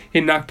 3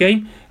 in that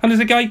game. And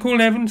there's a guy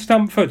called Evan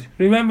Stamford.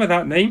 Remember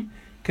that name?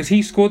 Because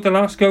he scored the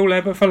last goal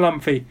ever for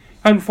Lamphy.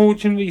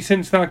 Unfortunately,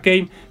 since that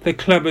game, the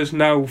club has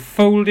now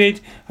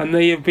folded and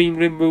they have been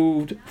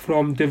removed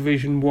from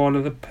Division 1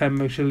 of the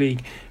Pembrokeshire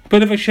League.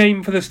 Bit of a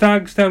shame for the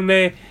Stags down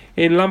there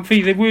in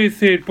Lamphy. They were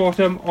third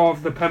bottom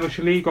of the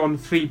Pembrokeshire League on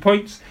 3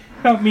 points.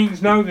 That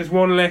means now there's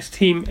one less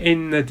team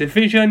in the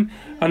division,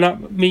 and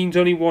that means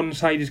only one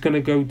side is going to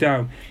go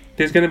down.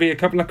 There's going to be a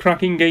couple of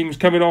cracking games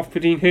coming off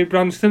between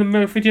Herbranston and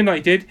Milford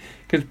United,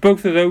 because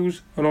both of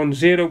those are on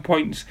 0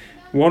 points.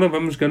 One of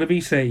them's going to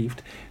be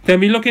saved. Then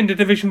we look into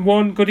Division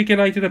 1. Goodwick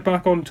United are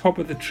back on top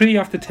of the tree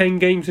after 10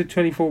 games at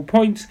 24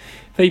 points.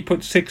 They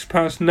put 6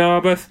 past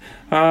Narberth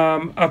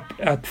up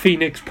at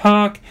Phoenix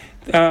Park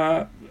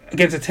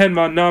against a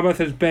 10-man Narberth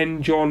as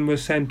Ben John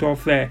was sent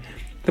off there.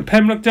 The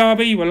Pembroke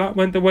Derby, well, that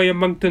went the way of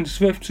Monkton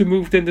Swifts, who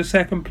moved into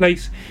second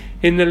place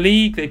in the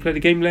league. They played a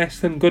game less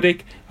than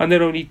Goodwick, and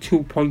they're only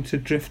 2 points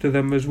adrift of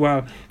them as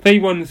well. They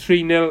won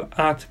 3-0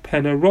 at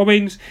Penner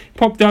Robbins.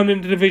 Popped down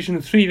into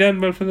Division 3 then.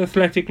 Milford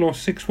Athletic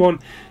lost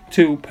 6-1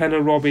 to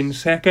Penner Robbins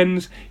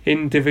seconds.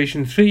 In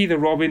Division 3, the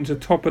Robins are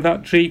top of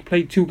that tree,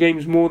 played 2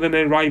 games more than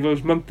their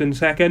rivals Monkton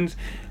seconds,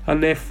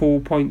 and they're 4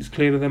 points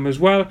clear of them as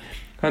well.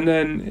 And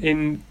then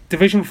in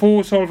Division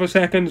 4, Solver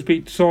seconds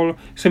beat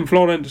St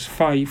Florence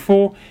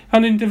 5-4.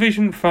 And in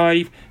Division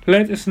 5,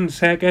 Letterson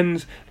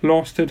seconds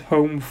lost at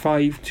home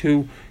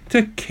 5-2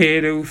 to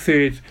Cairo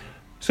third.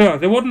 So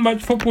there wasn't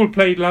much football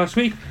played last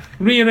week.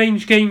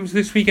 Rearranged games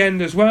this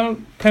weekend as well.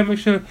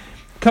 Pembrokeshire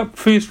Cup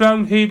first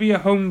round, Herbie are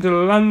home to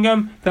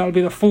Langham. That'll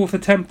be the 4th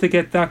attempt to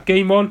get that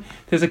game on.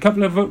 There's a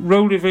couple of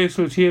role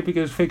reversals here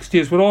because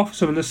fixtures were off.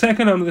 So in the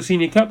second round of the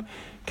Senior Cup,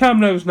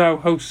 Camrose now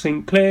hosts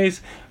St Clair's,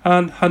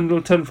 and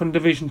Hundleton from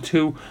Division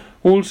 2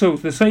 also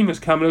the same as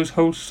Camrose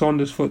hosts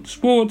Saundersfoot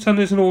Sports, and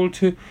there's an all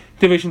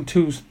Division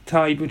 2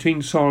 tie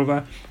between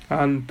Solver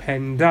and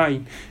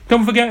Pendine.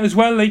 Don't forget as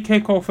well, they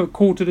kick off at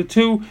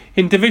 1:45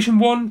 in Division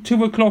 1,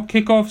 2 o'clock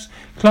kickoffs.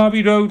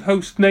 Clarby Road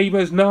host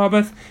neighbours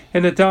Narberth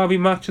in a derby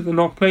match at the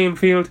Knock Playing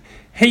Field.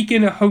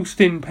 Hakin are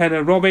hosting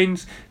Penner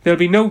Robbins. There'll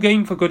be no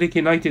game for Goodwick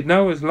United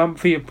now as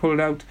Lamphy have pulled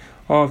out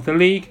of the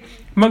league.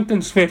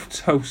 Monkton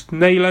Swifts host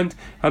Neyland,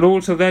 and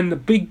also then the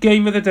big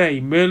game of the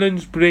day,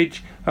 Merlin's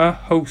Bridge are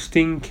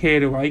hosting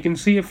Cairo. I can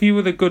see a few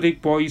of the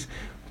Goodwick boys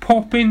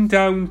popping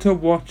down to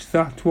watch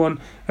that one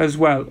as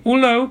well.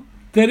 Although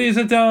there is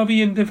a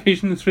derby in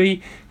Division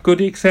 3,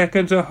 Goodwick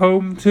seconds are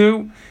home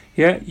to,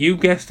 yeah, you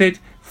guessed it,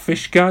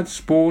 Fishguard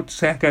Sports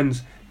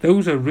seconds.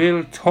 Those are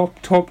real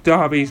top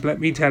derbies, let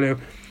me tell you.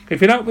 If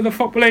you're out with the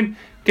footballing,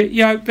 get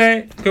you out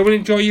there, go and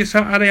enjoy your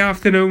Saturday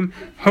afternoon,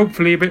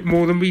 hopefully a bit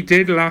more than we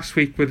did last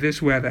week with this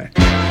weather.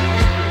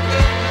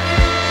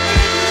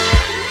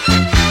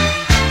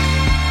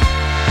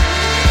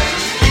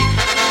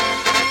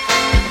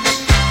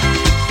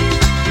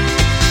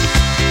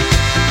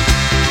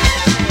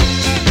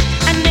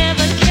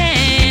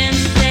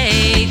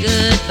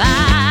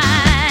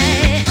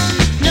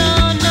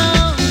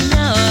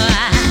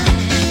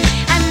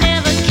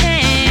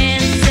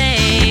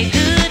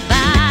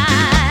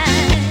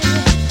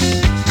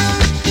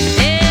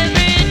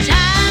 Every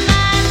time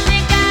I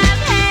think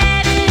I've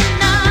had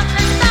enough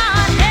and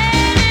thought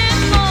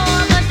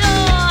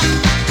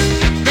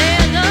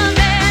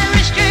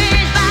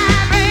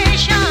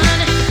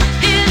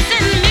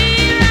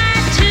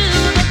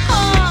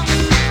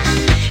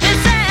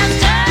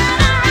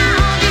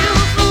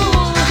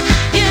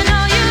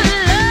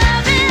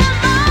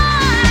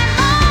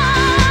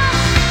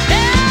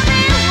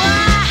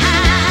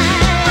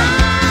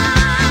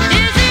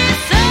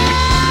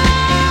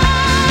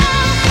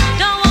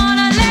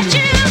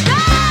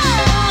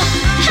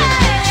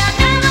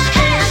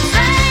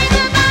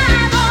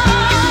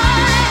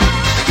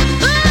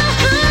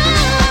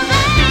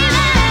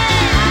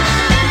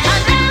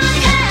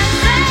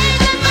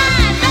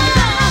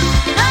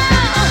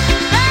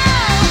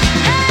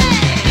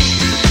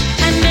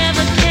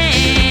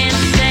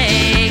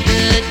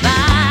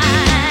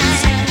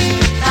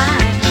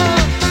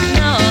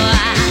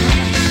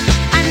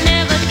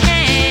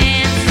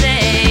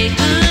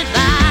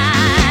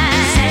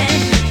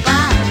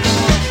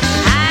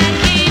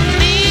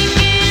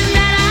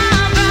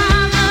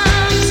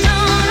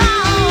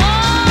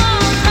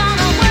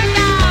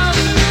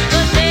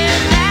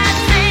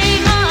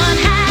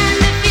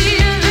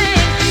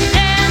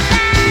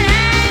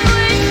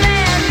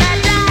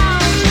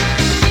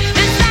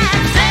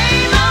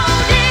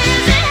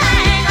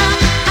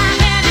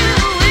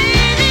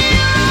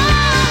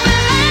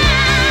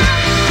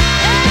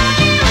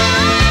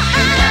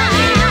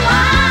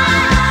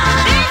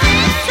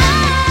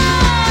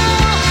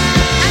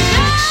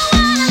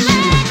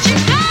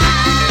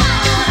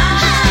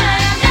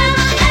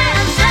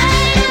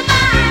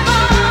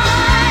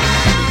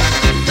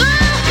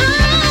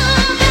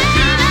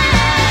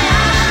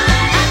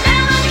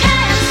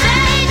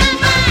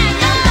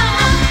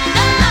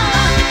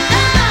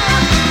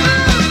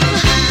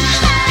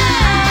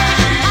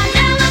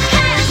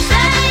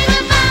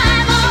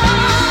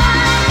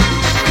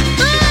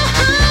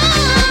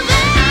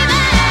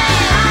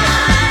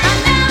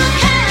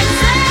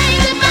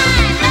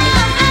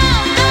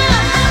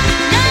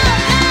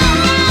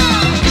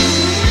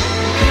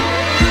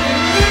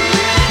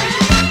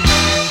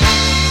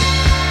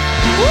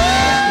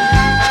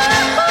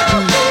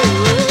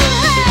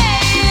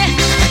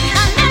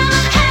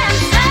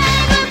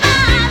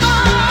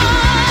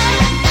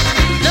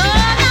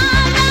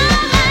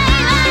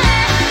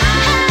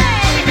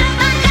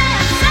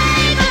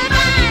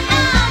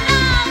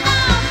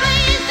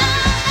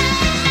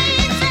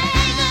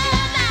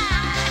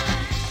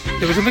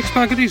There was a mixed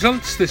bag of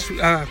results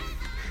there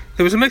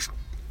was a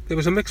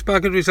mixed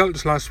bag of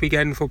results last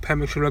weekend for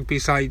Pembrokeshire rugby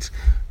sides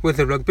with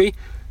the rugby.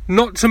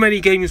 Not so many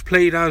games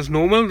played as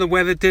normal. The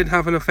weather did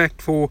have an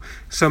effect for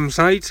some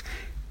sides.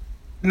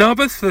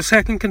 Narberth, the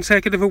second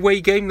consecutive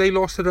away game, they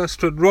lost at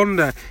Ystrad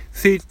Rhondda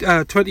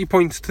 20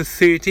 points to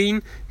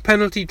 13.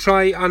 Penalty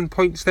try and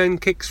points then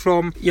kicks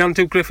from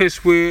Ianto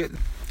Griffiths were...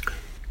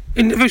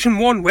 In Division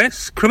 1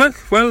 West,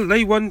 Crymych, well,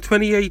 they won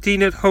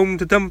 2018 at home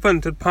to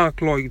Dunpant at Park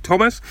Lloyd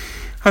Thomas,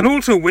 and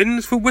also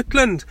wins for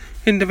Whitland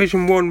in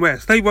Division 1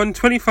 West. They won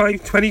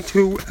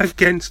 25-22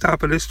 against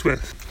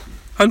Aberystwyth.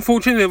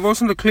 Unfortunately, there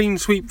wasn't a clean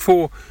sweep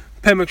for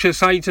Pembrokeshire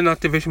sides in that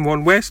Division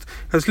 1 West,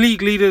 as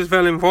league leaders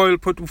Fellinfoyle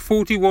put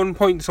 41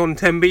 points on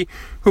Tenby,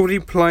 who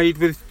replied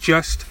with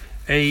just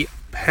a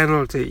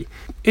penalty.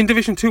 In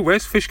Division 2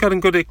 West, Fishguard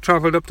and Goodwick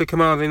travelled up to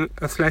Carmarthen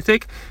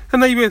Athletic,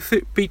 and they were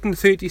beaten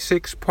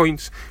 36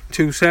 points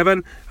to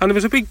 7. And it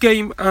was a big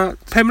game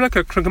at Pembroke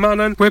at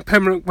Cragmanan, where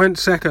Pembroke went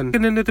second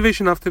in the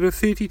division after a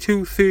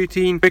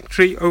 32-13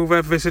 victory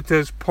over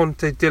visitors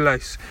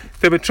Pontedilys.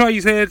 There were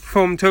tries there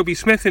from Toby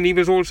Smith, and he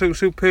was also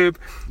superb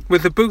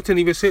with the boot, and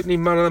he was certainly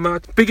man of the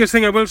match. Biggest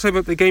thing I will say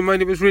about the game,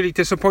 mind, it was really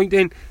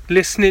disappointing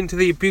listening to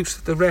the abuse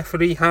that the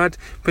referee had,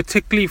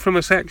 particularly from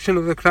a section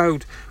of the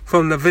crowd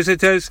from the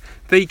visitors.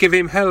 They give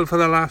him hell for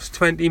the last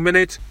 20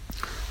 minutes.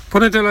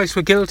 Pontedilys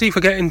were guilty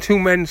for getting 2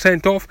 men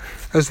sent off,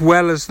 as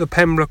well as the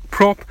Pembroke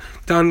prop,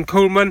 Dan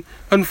Coleman.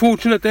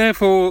 Unfortunate there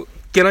for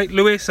Geraint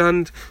Lewis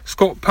and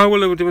Scott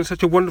Powell, who were doing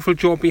such a wonderful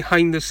job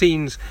behind the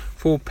scenes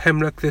for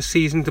Pembroke this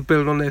season to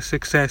build on their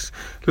success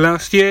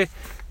last year.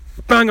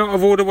 Bang out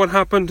of order what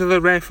happened to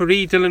the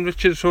referee, Dylan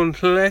Richards from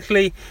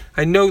Llanelli.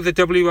 I know the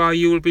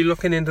WRU will be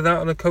looking into that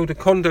on a code of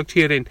conduct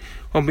hearing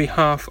on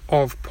behalf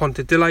of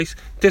Pontedilys.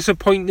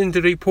 Disappointing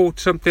to report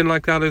something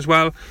like that as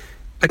well.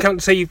 I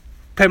can't say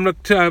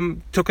Pembroke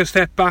took a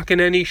step back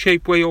in any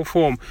shape, way or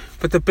form,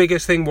 but the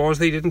biggest thing was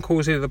they didn't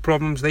cause any of the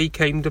problems. They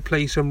came to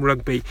play some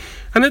rugby.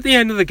 And at the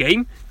end of the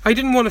game, I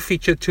didn't want to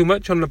feature too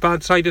much on the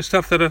bad side of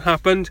stuff that had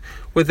happened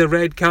with the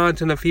red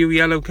cards and a few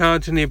yellow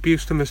cards and the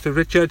abuse to Mr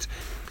Richards.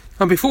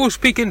 And before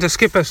speaking to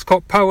skipper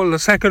Scott Powell, the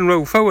second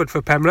row forward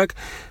for Pembroke,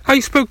 I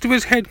spoke to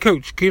his head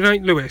coach,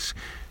 Geraint Lewis.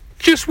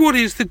 Just what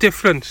is the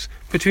difference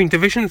between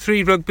Division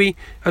 3 rugby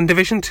and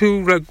Division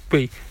 2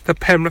 rugby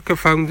that Pembroke have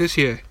found this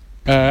year?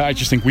 I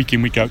just think week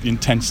in, week out, the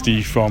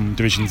intensity from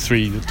Division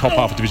 3, the top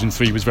half of Division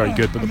 3 was very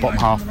good, but the bottom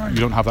half, you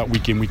don't have that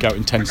week in, week out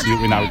intensity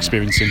that we're now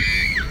experiencing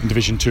in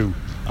Division 2.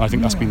 And I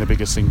think that's been the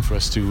biggest thing for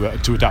us to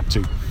adapt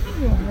to.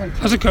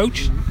 As a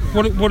coach,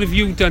 what have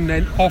you done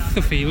then off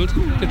the field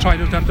to try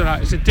to adapt to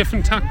that? Is it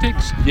different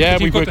tactics? Yeah,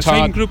 we worked hard.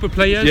 Same group of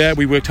players? Yeah,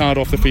 we worked hard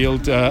off the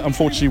field.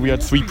 Unfortunately, we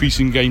had 3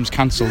 pre-season games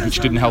cancelled, which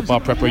didn't help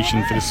our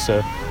preparation for this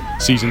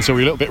season, so we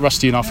were a little bit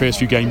rusty in our first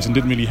few games and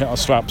didn't really hit our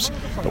straps,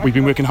 but we've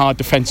been working hard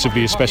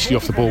defensively, especially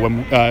off the ball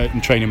when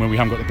in training when we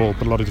haven't got the ball,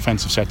 put a lot of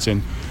defensive sets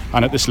in,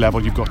 and at this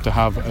level you've got to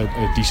have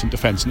a decent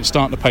defence, and it's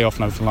starting to pay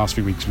off now for the last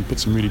few weeks. We've put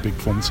some really big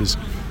performances,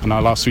 and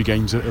our last 3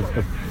 games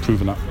have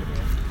proven that.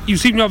 You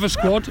seem to have a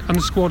squad, and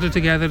the squad are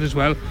together as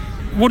well.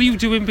 What are you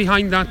doing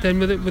behind that then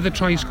with the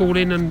try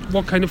scoring, and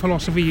what kind of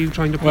philosophy are you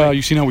trying to play? Well,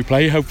 you've seen how we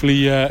play. Hopefully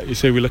you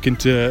say we're looking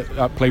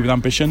to play with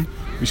ambition.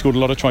 We scored a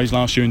lot of tries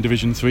last year in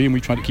Division 3, and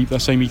we try to keep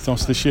that same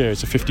ethos this year.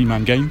 It's a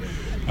 15-man game,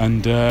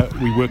 and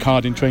we work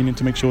hard in training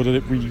to make sure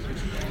that we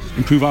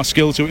improve our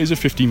skills so it is a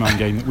 15-man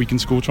game, that we can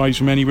score tries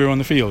from anywhere on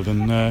the field,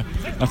 and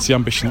that's the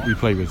ambition that we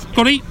play with.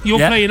 Corey, you're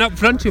playing up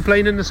front, you're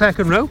playing in the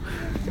second row.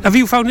 Have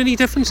you found any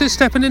differences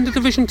stepping into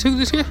Division 2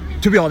 this year?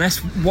 To be honest,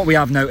 what we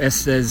have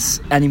noticed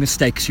is any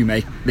mistakes you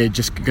make, they're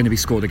just going to be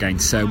scored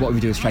against. So what we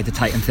do is try to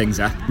tighten things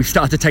up. We've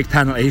started to take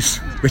penalties,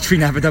 which we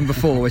never done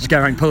before, which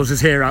Geraint pulls his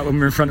hair out when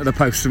we're in front of the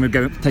post and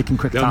we're taking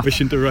quick The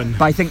ambition to run.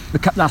 But I think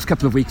the last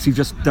couple of weeks we've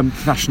just done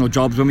professional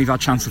jobs. When we've had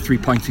a chance of 3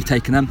 points, we've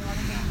taken them.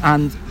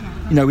 And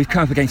you know, we've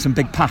come up against some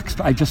big packs,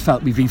 but I just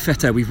felt we've been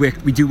fitter. We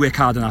do work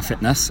hard on our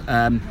fitness.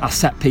 Our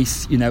set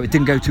piece, you know, it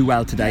didn't go too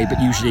well today, but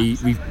usually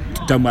we've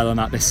done well on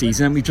that this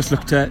season, and we just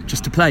looked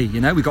to play.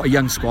 You know, we've got a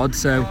young squad,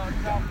 so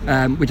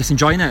we're just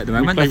enjoying it at the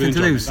moment. Nothing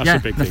to lose. That's a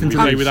big thing. We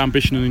play with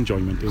ambition and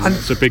enjoyment.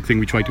 It's a big thing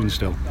we try to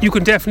instill. You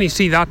can definitely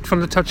see that from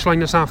the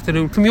touchline this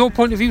afternoon. From your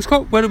point of view,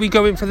 Scott, where are we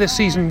going for this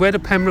season? Where do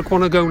Pembroke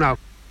want to go now?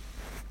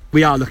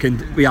 We are looking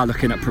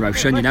at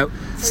promotion, you know.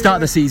 Start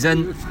of the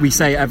season, we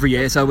say it every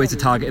year, it's always a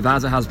target of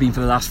ours. It has been for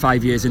the last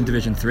 5 years in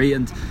Division 3,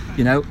 and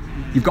you know,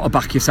 you've got to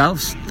back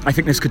yourselves. I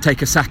think this could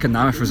take a second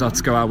now if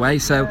results go our way,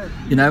 so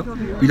you know,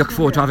 we look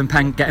forward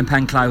to getting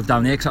Penclough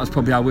down here, because that was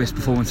probably our worst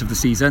performance of the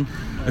season,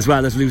 as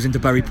well as losing to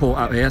Bury Port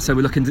out here, so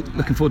we're looking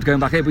forward to going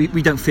back here.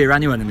 We don't fear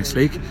anyone in this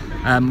league.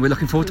 We're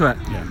looking forward to it.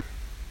 Yeah.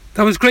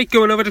 That was great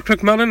going over to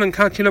Cragmanan and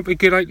catching up with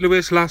Geraint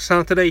Lewis last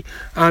Saturday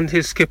and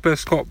his skipper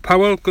Scott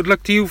Powell. Good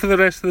luck to you for the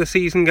rest of the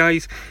season,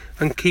 guys,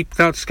 and keep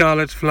that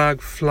Scarlet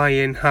flag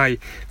flying high.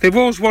 There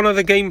was one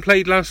other game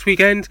played last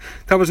weekend.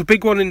 That was a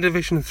big one in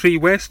Division 3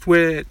 West,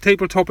 where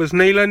table toppers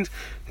Neyland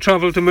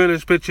travelled to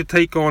Merlinsbridge to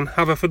take on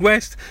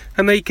Haverfordwest,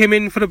 and they came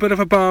in for a bit of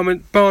a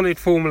Barnet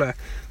formula.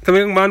 The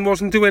young man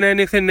wasn't doing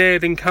anything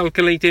there in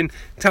calculating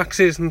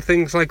taxes and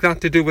things like that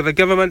to do with the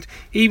government.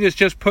 He was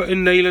just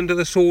putting Neyland to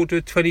the sword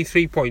with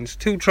 23 points,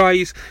 2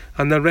 tries,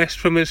 and the rest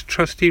from his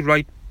trusty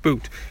right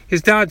boot.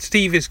 His dad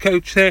Steve is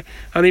coach there,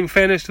 and in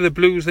fairness to the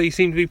Blues, they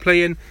seem to be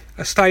playing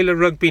a style of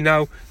rugby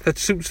now that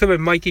suits them,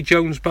 with Mikey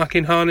Jones back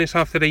in harness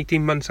after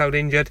 18 months out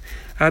injured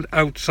at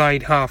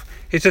outside half.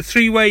 It's a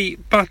 3-way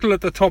battle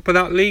at the top of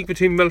that league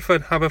between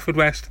Milford,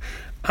 Haverfordwest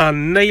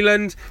and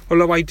Neyland,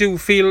 although I do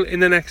feel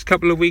in the next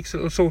couple of weeks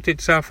it'll sort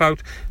itself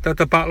out that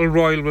the battle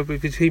royal will be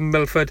between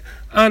Milford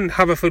and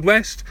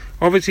Haverfordwest.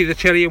 Obviously the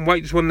Cherry and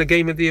Whites won the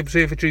game at the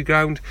Observatory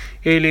ground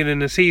earlier in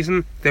the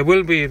season. There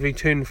will be a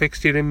return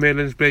fixture in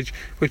Merlinsbridge,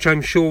 which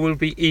I'm sure will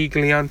be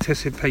eagerly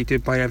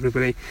anticipated by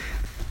everybody.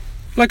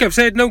 Like I've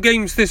said, no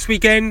games this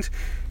weekend.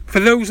 For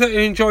those that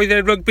enjoy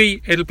their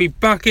rugby, it'll be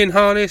back in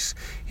harness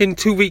in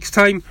 2 weeks'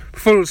 time,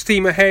 full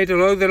steam ahead,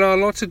 although there are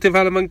lots of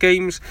development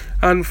games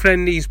and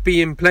friendlies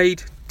being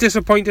played.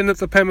 Disappointing that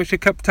the Pembrokeshire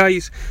Cup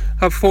ties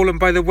have fallen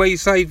by the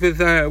wayside, with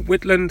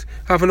Whitland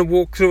having a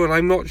walk through, and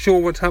I'm not sure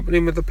what's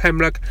happening with the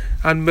Pembroke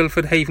and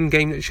Milford Haven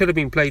game that should have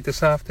been played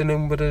this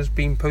afternoon but has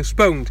been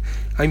postponed.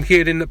 I'm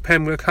hearing that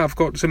Pembroke have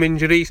got some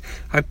injuries.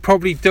 I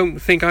probably don't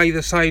think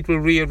either side will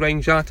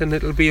rearrange that, and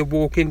it'll be a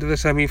walk into the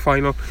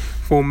semi-final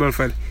for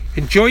Milford.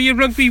 Enjoy your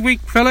rugby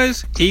week,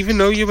 fellas, even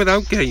though you're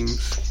without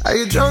games. Are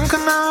you drunk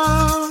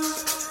enough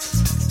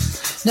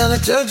now to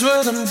judge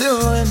what I'm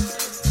doing?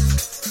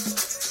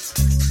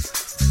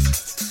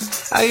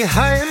 Are you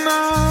high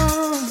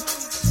enough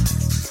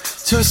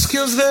to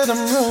excuse that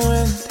I'm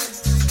ruined?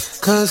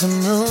 'Cause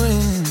I'm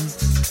ruined.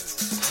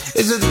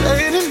 Is it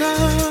late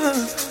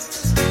enough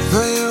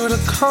for you to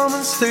come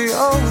and stay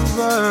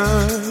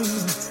over?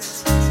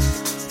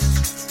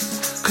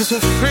 'Cause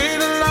we're free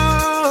to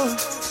love,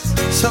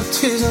 so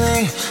tease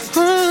me.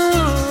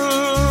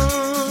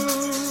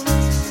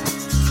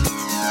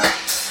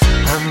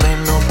 I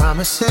made no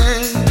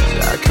promises,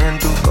 I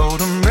can't do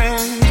golden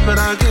rings, but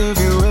I'll give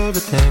you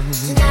everything.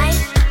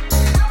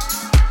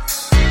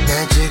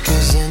 Magic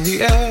is in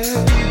the air,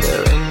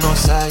 there ain't no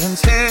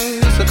science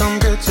here, so come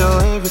get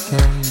your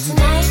everything.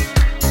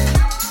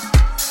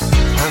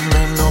 I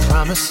made no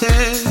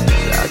promises,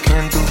 I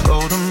can't do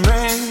golden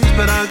rings,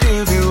 but I'll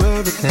give you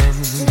everything.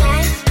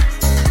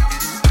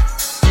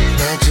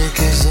 Magic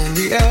is in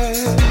the air,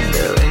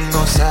 there ain't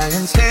no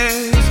science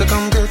here, so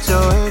come get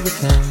your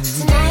everything.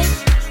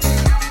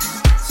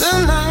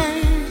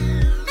 Tonight.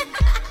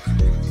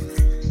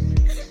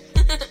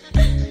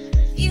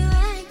 You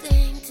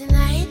acting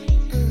tonight?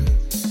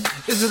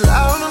 Is it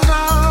loud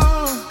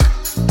enough?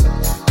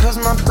 'Cause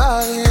my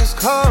body is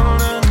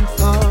calling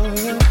for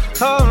you,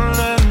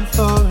 calling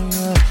for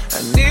you. I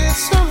need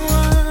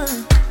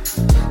someone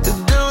to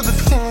do the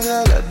things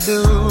that I do.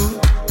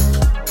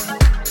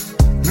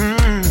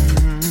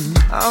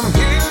 I'm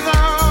here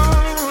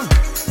now,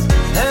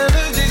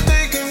 energy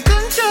taking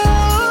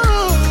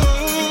control.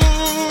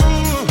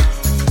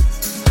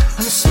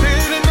 I'm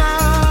speeding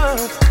up,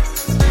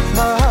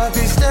 my heart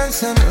beats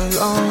dancing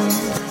alone.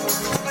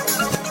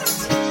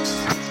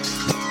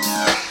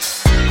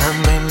 I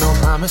made no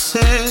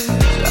promises,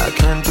 I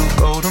can't do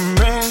golden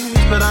rings,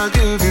 but I'll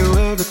give you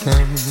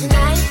everything.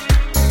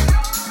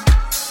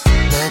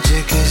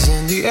 Magic is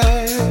in the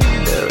air,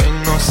 there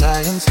ain't no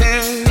science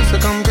here, so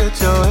come get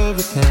your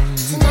everything.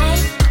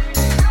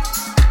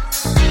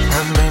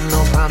 I made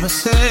no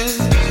promises,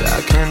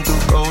 I can't do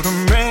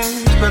golden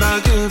rings, but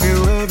I'll give you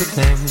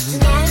everything.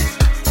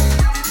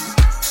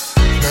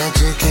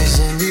 Magic is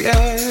in the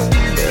air,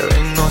 there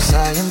ain't no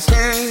science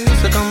here,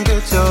 so come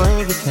get your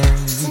everything.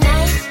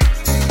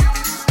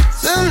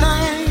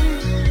 Tonight.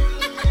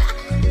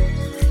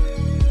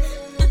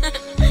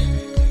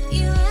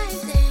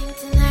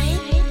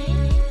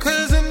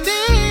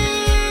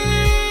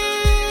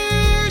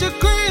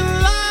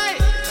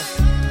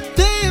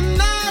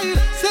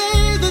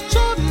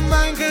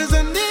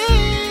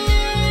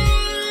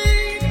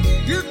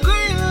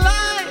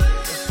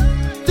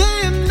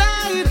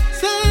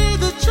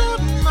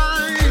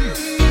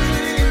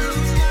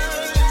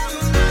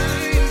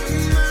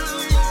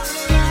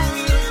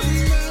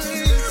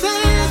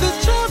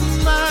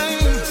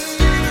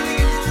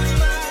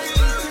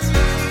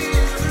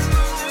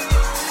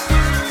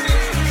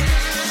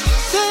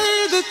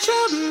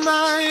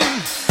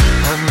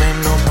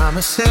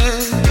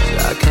 Promises,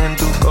 I can't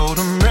do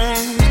golden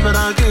rings, but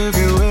I'll give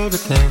you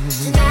everything.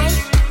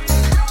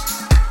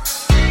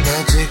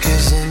 Magic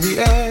is in the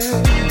air,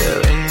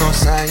 there ain't no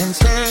science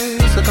here,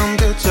 so come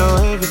get your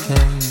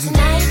everything.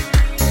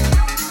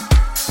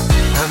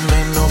 I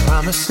made no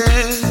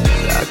promises,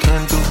 I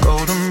can't do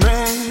golden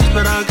rings,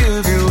 but I'll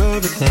give you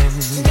everything.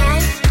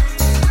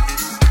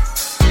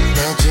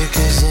 Magic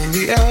is in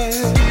the air,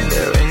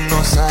 there ain't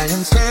no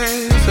science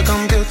here, so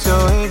come get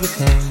your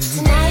everything.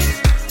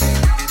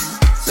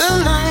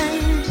 Tonight.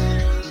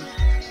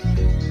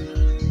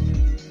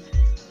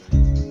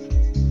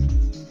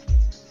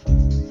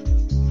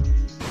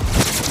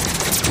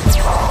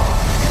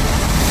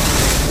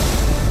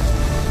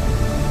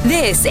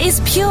 This is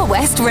Pure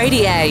West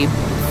Radio.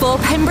 For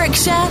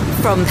Pembrokeshire,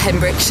 from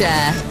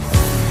Pembrokeshire.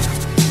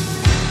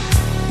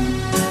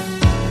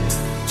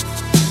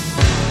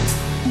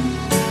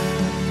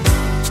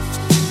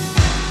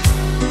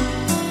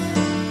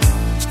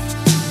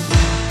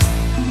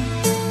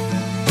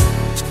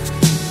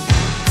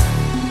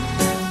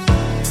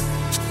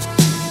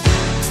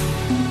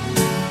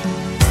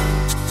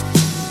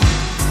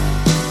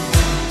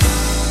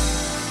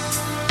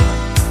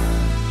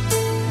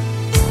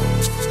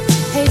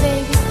 Hey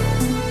baby,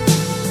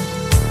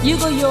 you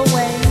go your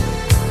way,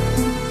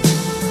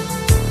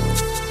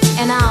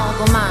 and I'll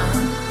go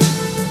mine.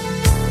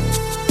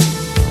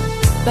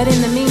 But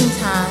in the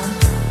meantime,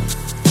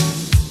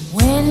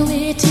 when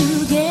we're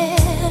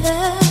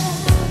together,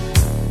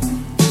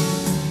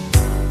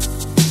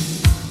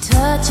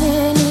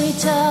 touching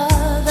each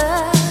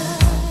other,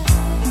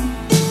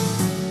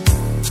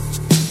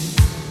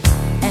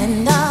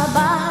 and our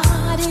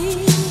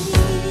bodies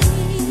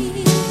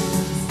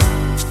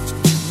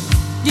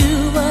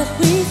do what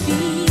we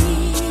feel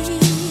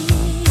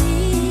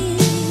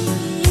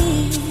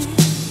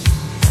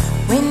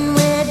when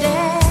we're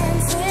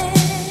dancing,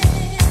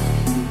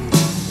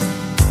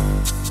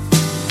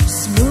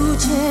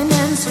 smooching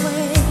and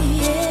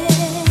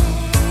swaying,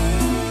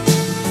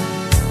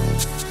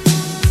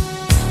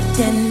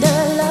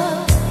 tender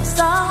love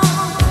song,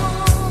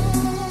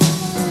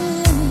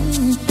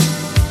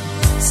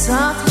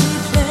 softly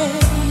playing.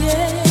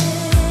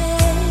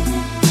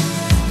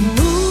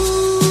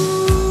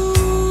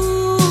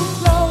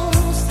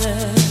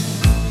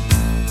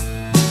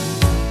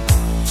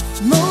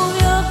 Move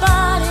your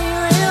body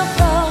real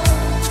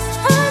close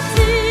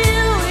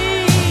until we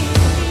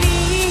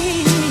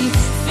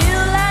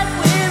feel like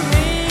we're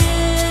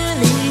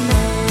really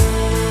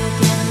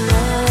making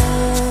love.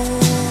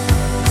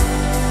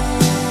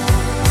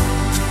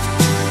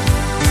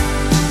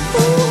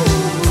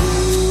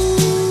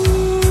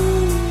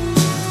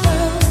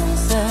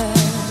 Closer.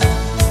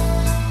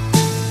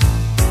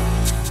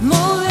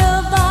 Move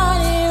your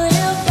body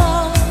real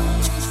close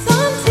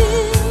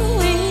until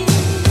we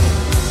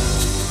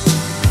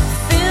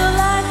feel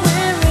like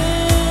we're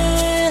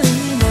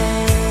really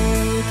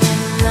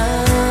making love.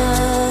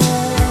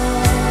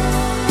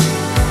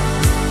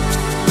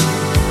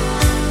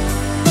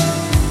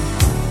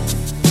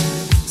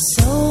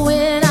 So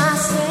when I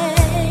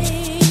say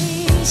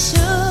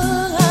sugar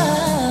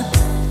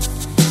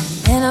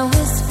and I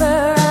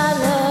whisper I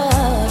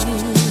love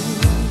you,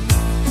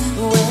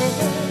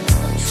 well,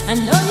 I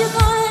know you're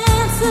gonna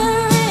answer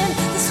in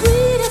the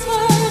sweetest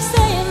words,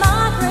 saying, my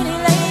pretty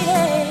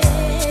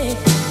lady,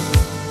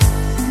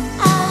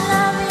 I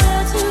love you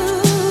too.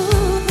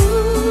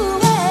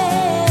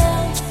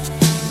 Well,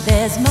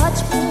 there's much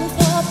room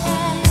for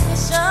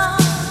passion.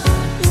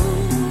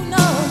 Ooh,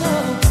 no, no,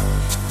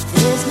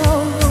 there's no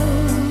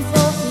room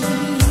for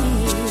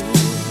fears.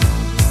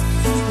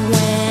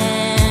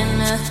 When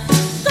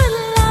the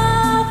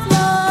love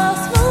flows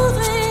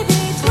smoothly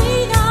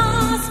between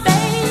us,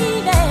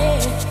 baby,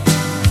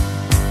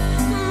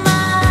 my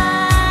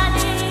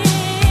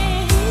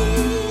dear,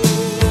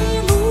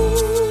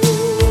 move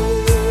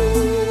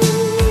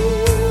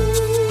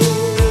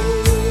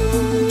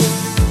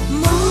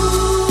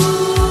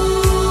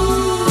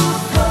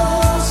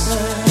closer.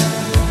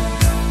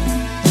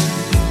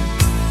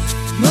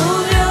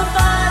 Move your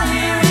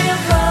body real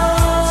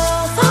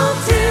close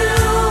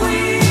until we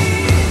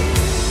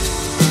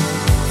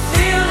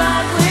feel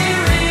like we're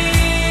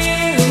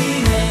really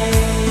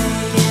making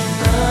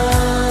love.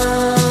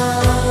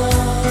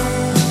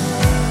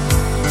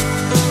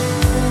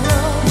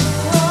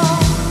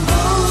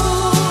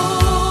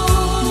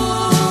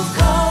 Move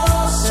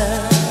closer.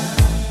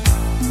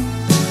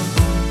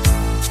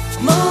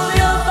 Move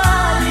your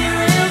body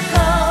real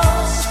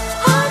close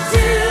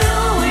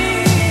until we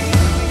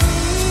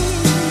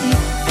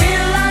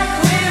feel like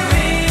we're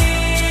really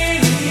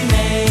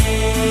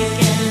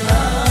making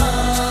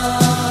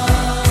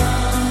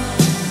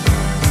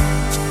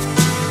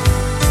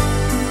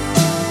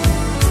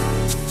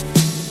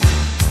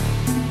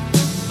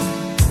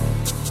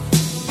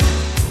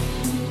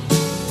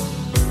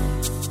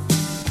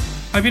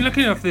I've been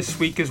lucky enough this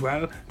week as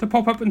well to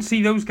pop up and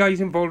see those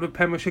guys involved with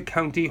Pembrokeshire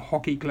County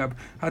Hockey Club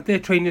at their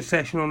training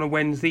session on a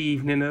Wednesday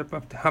evening at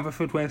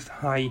Haverfordwest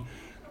High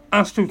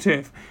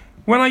AstroTurf.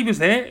 When I was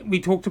there, we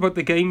talked about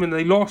the game, and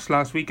they lost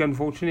last week,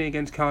 unfortunately,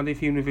 against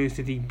Cardiff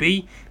University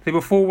B. They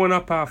were 4-1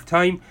 up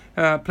half-time,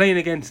 playing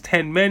against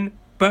 10 men,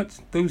 but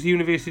those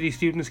university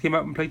students came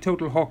out and played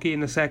total hockey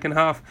in the second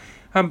half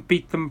and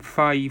beat them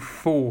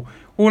 5-4.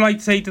 All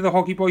I'd say to the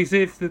hockey boys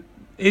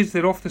is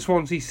they're off to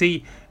Swansea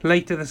Sea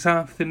later this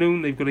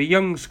afternoon. They've got a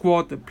young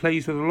squad that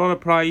plays with a lot of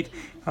pride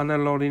and a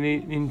lot of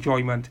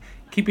enjoyment.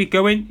 Keep it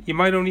going. You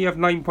might only have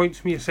 9 points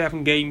from your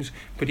 7 games,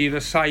 but you're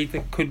a side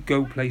that could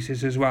go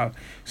places as well.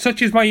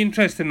 Such is my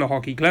interest in the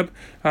hockey club.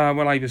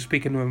 When I was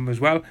speaking to them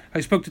as well,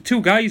 I spoke to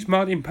 2 guys.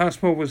 Martin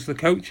Passmore was the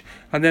coach,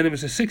 and then there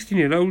was a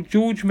 16-year-old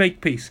George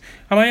Makepeace.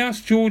 And I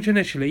asked George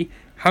initially,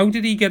 how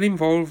did he get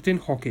involved in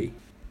hockey?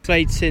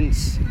 Played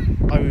since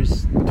I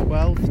was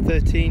 12,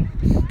 13,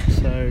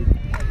 so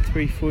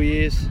 3-4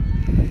 years.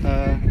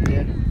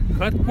 Yeah.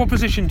 Right. What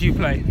position do you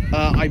play?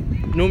 I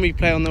normally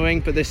play on the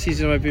wing, but this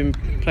season I've been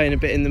playing a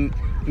bit in the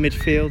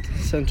midfield,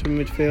 central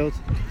midfield.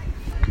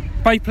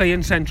 By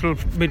playing central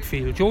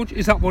midfield, George,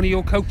 is that one of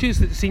your coaches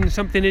that's seen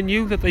something in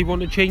you that they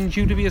want to change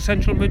you to be a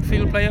central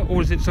midfield player,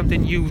 or is it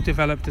something you've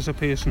developed as a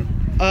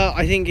person?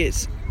 I think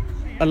it's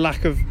a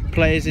lack of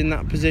players in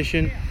that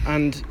position,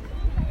 and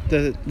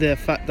the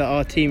fact that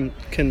our team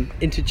can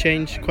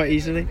interchange quite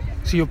easily.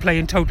 So you're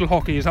playing total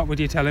hockey, is that what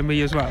you're telling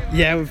me as well?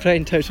 Yeah, we're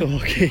playing total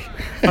hockey.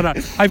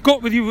 I've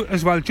got with you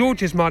as well,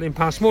 George, is Martin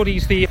Passmore.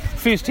 He's the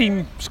first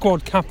team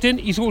squad captain.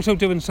 He's also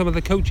doing some of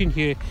the coaching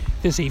here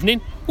this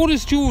evening. What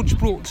has George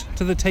brought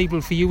to the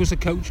table for you as a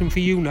coach and for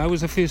you now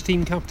as a first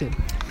team captain?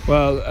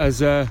 Well,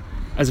 as a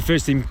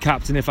first team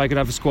captain, if I could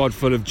have a squad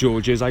full of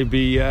Georges, I'd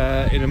be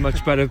in a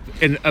much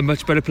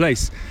better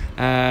place.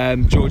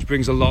 George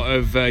brings a lot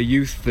of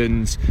youth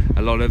and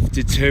a lot of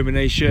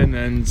determination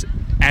and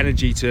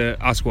energy to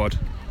our squad.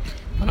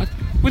 Right.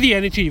 With the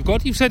energy you've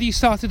got, you've said you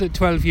started at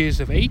 12 years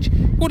of age.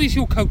 What is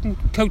your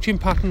coaching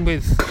pattern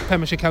with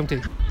Pembrokeshire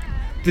County?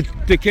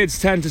 The kids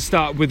tend to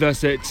start with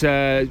us at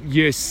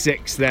year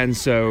 6 then,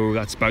 so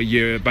that's about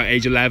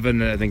age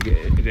 11, I think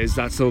it is.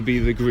 That'll be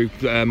the group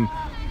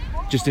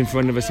just in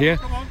front of us here,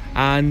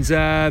 and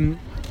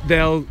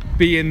they'll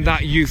be in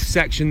that youth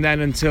section then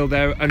until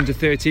they're under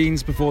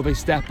 13s before they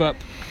step up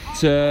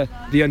to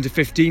the under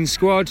 15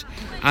 squad,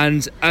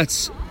 and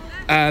at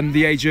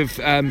the age of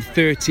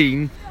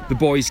 13 the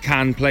boys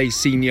can play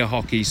senior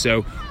hockey.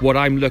 So what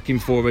I'm looking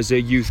for as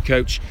a youth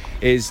coach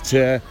is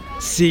to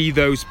see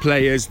those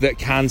players that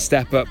can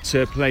step up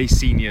to play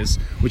seniors,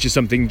 which is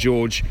something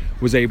George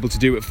was able to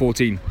do at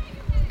 14.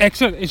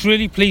 Excellent. It's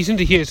really pleasing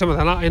to hear some of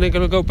that, and I'm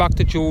going to go back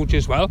to George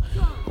as well.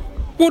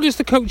 What is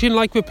the coaching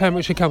like with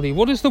Pembrokeshire County?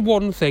 What is the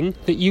one thing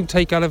that you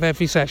take out of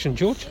every session,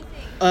 George?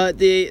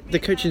 The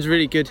coaching's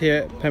really good here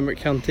at Pembroke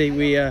County.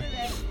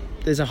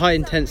 There's a high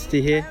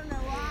intensity here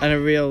and a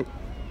real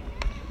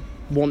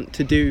want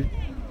to do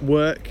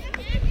work.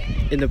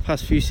 In the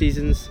past few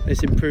seasons,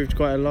 it's improved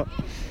quite a lot.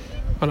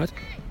 All right.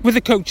 With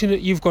the coaching that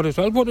you've got as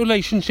well, what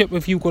relationship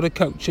have you got a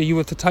coach? Are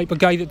you the type of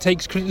guy that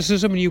takes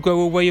criticism and you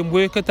go away and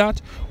work at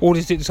that? Or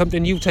is it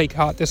something you take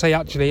heart to say,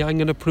 actually, I'm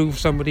going to prove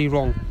somebody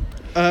wrong?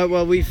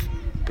 Well, we've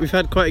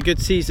had quite a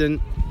good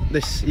season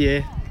this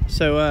year,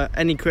 so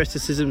any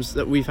criticisms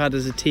that we've had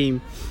as a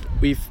team,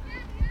 we've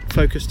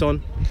focused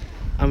on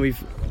and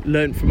we've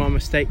learned from our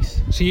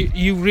mistakes. So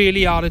you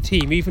really are a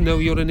team, even though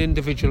you're an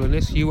individual in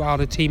this, you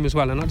are a team as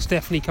well, and that's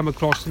definitely come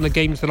across in the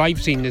games that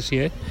I've seen this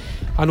year,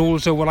 and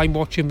also what I'm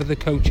watching with the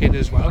coaching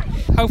as well.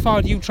 How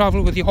far do you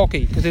travel with your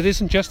hockey? Because it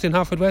isn't just in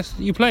Haverfordwest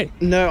that you play.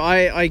 No,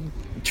 I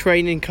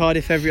train in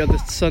Cardiff every other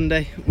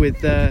Sunday with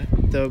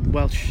the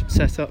Welsh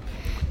setup,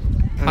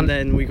 and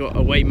then we got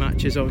away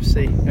matches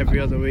obviously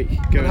every other week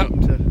going up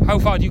to. How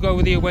far do you go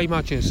with the away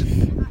matches?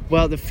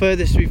 Well, the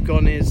furthest we've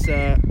gone is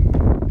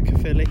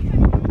Caerphilly,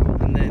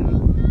 and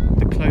then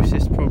the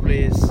closest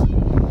probably is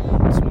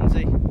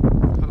Swansea.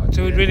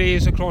 So it really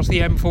is across the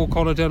M4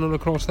 corridor and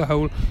across the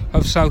whole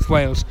of South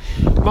Wales.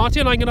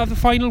 Martin, I'm going to have the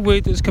final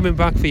word that's coming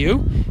back for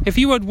you. If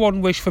you had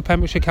one wish for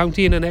Pembrokeshire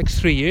County in the next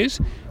 3 years,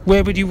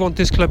 where would you want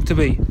this club to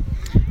be?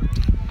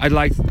 I'd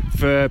like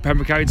for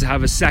Pembroke County to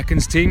have a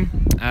seconds team.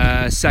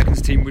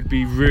 Seconds team would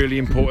be really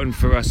important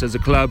for us as a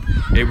club.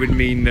 It would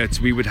mean that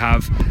we would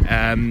have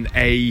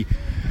a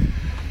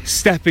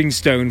stepping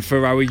stone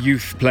for our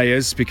youth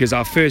players, because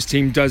our first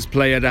team does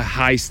play at a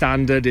high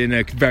standard in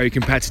a very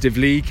competitive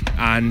league,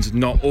 and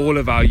not all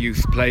of our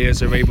youth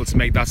players are able to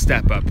make that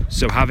step up.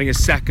 So having a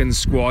second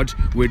squad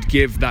would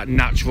give that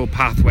natural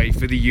pathway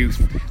for the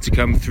youth to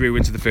come through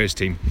into the first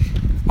team.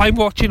 I'm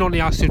watching on the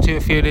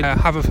AstroTurf here in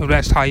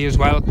Haverfordwest High as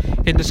well,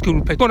 in the school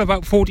pitch. Got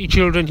about 40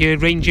 children here,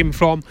 ranging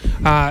from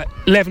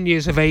 11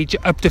 years of age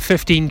up to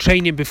 15,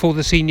 training before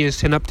the seniors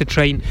turn up to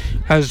train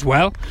as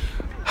well.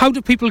 How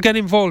do people get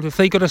involved if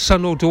they got a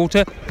son or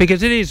daughter?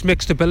 Because it is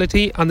mixed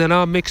ability and there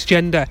are mixed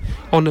gender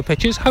on the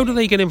pitches. How do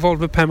they get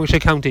involved with Pembrokeshire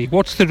County?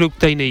 What's the route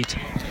they need?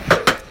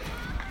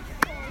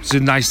 It's a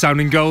nice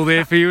sounding goal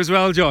there for you as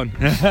well, John.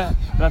 We'll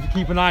have to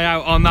keep an eye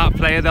out on that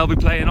player. They'll be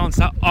playing on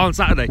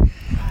Saturday.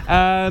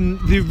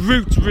 The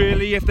route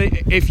really,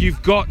 if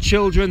you've got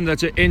children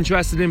that are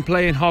interested in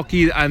playing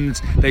hockey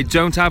and they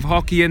don't have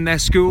hockey in their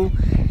school,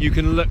 you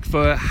can look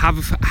for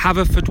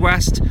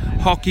Haverfordwest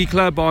Hockey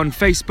Club on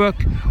Facebook,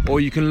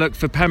 or you can look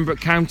for Pembroke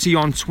County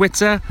on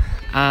Twitter,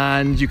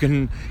 and you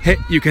can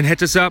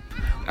hit us up.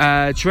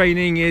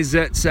 Training is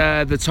at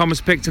the Thomas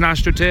Picton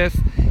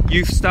AstroTurf.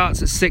 Youth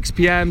starts at 6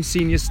 p.m,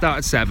 seniors start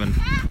at 7.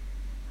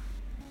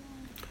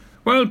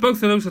 Well,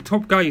 both of those are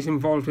top guys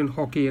involved in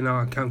hockey in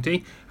our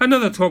county.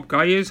 Another top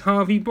guy is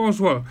Harvey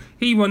Boswell.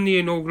 He won the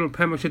inaugural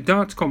Pembrokeshire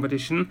Darts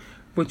competition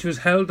which was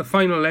held, the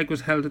final leg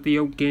was held at the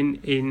Oak Inn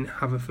in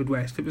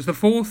Haverfordwest. It was the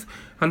fourth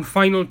and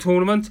final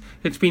tournament.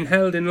 It's been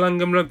held in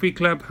Langham Rugby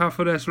Club,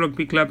 Haverfordwest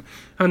Rugby Club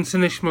and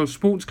St Ishmael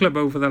Sports Club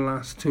over the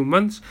last 2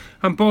 months.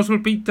 And Boswell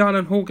beat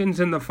Darren Hawkins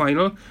in the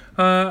final,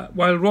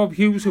 while Rob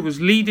Hughes, who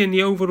was leading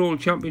the overall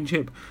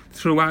championship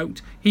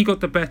throughout, he got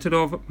the better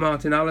of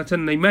Martin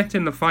Allerton. They met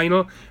in the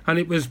final, and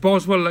it was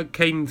Boswell that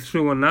came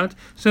through on that.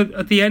 So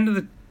at the end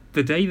of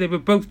the day, they were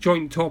both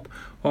joint top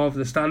of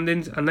the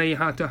standings, and they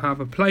had to have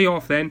a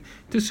play-off then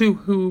to see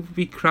who would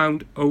be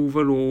crowned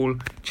overall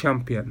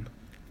champion.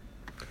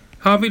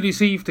 Harvey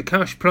received a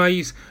cash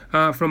prize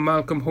from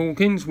Malcolm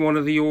Hawkins, one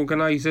of the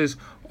organisers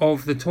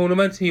of the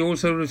tournament. He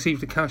also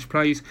received a cash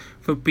prize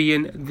for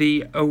being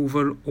the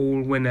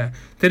overall winner.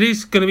 There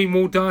is going to be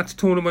more darts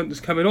tournaments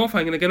coming off.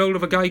 I'm going to get hold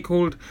of a guy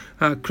called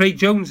Craig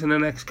Jones in the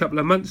next couple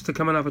of months to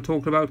come and have a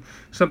talk about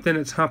something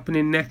that's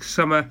happening next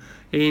summer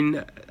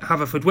in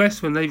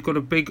Haverfordwest when they've got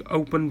a big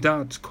open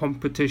darts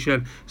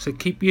competition. So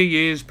keep your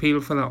ears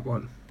peeled for that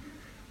one.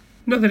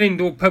 Another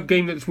indoor pub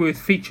game that's worth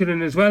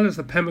featuring as well is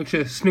the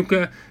Pembrokeshire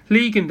Snooker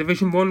League. In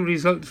Division 1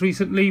 results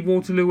recently: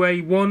 Waterloo A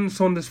 1,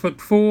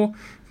 Saundersfoot 4,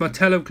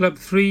 Martello Club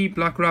 3,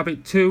 Black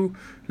Rabbit 2,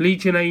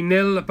 Legion A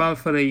 0,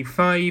 Balfour A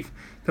 5.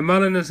 The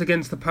Mariners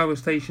against the Power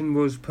Station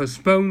was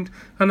postponed,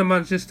 and the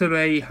Manchester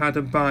A had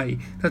a bye.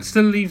 That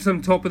still leaves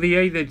them top of the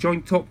A. They're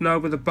joint top now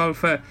with the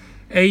Balfour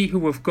A,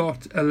 who have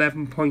got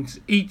 11 points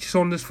each.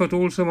 Saundersfoot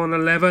also on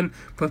 11,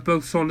 but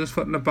both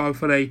Saundersfoot and the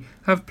Balfour A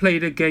have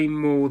played a game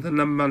more than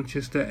the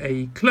Manchester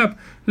A club.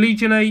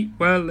 Legion A,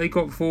 well, they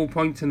got 4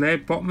 points in there,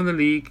 bottom of the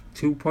league,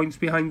 2 points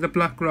behind the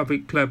Black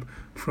Rabbit club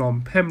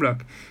from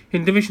Pembroke.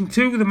 In Division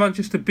 2, the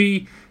Manchester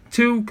B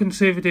 2,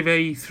 Conservative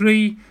A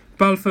 3,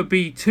 Balfour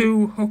B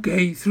 2, Hook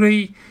A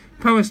 3,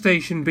 Power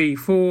Station B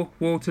 4,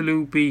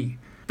 Waterloo B.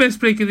 Best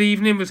break of the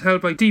evening was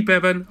held by Deep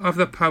Evan of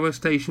the Power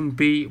Station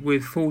B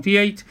with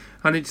 48,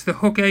 and it's the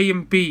Hook A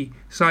and B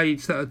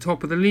sides that are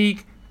top of the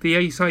league. The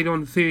A side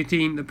on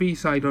 13, the B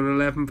side on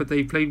 11, but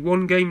they played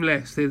one game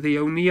less. They're the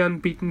only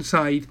unbeaten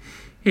side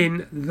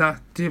in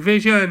that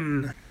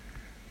division.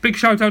 Big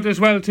shout out as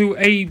well to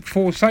Abe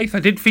Forsyth. I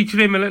did feature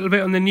him a little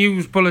bit on the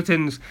news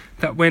bulletins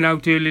that went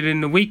out earlier in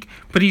the week,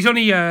 but he's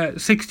only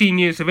 16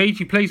 years of age.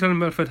 He plays on the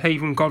Milford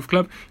Haven Golf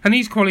Club, and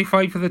he's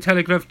qualified for the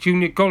Telegraph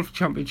Junior Golf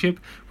Championship,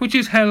 which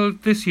is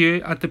held this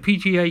year at the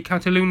PGA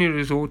Catalunya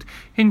Resort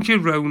in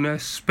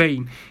Girona,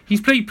 Spain.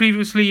 He's played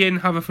previously in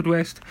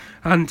Haverfordwest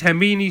and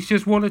Tenby, and he's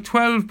just one of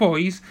 12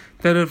 boys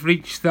that have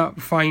reached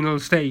that final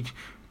stage.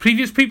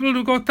 Previous people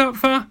who got that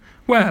far?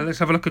 Well, let's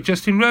have a look at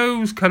Justin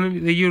Rose, currently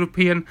the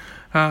European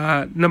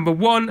number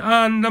 1,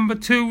 and number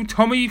 2,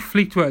 Tommy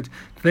Fleetwood.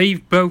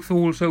 They've both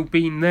also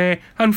been there, and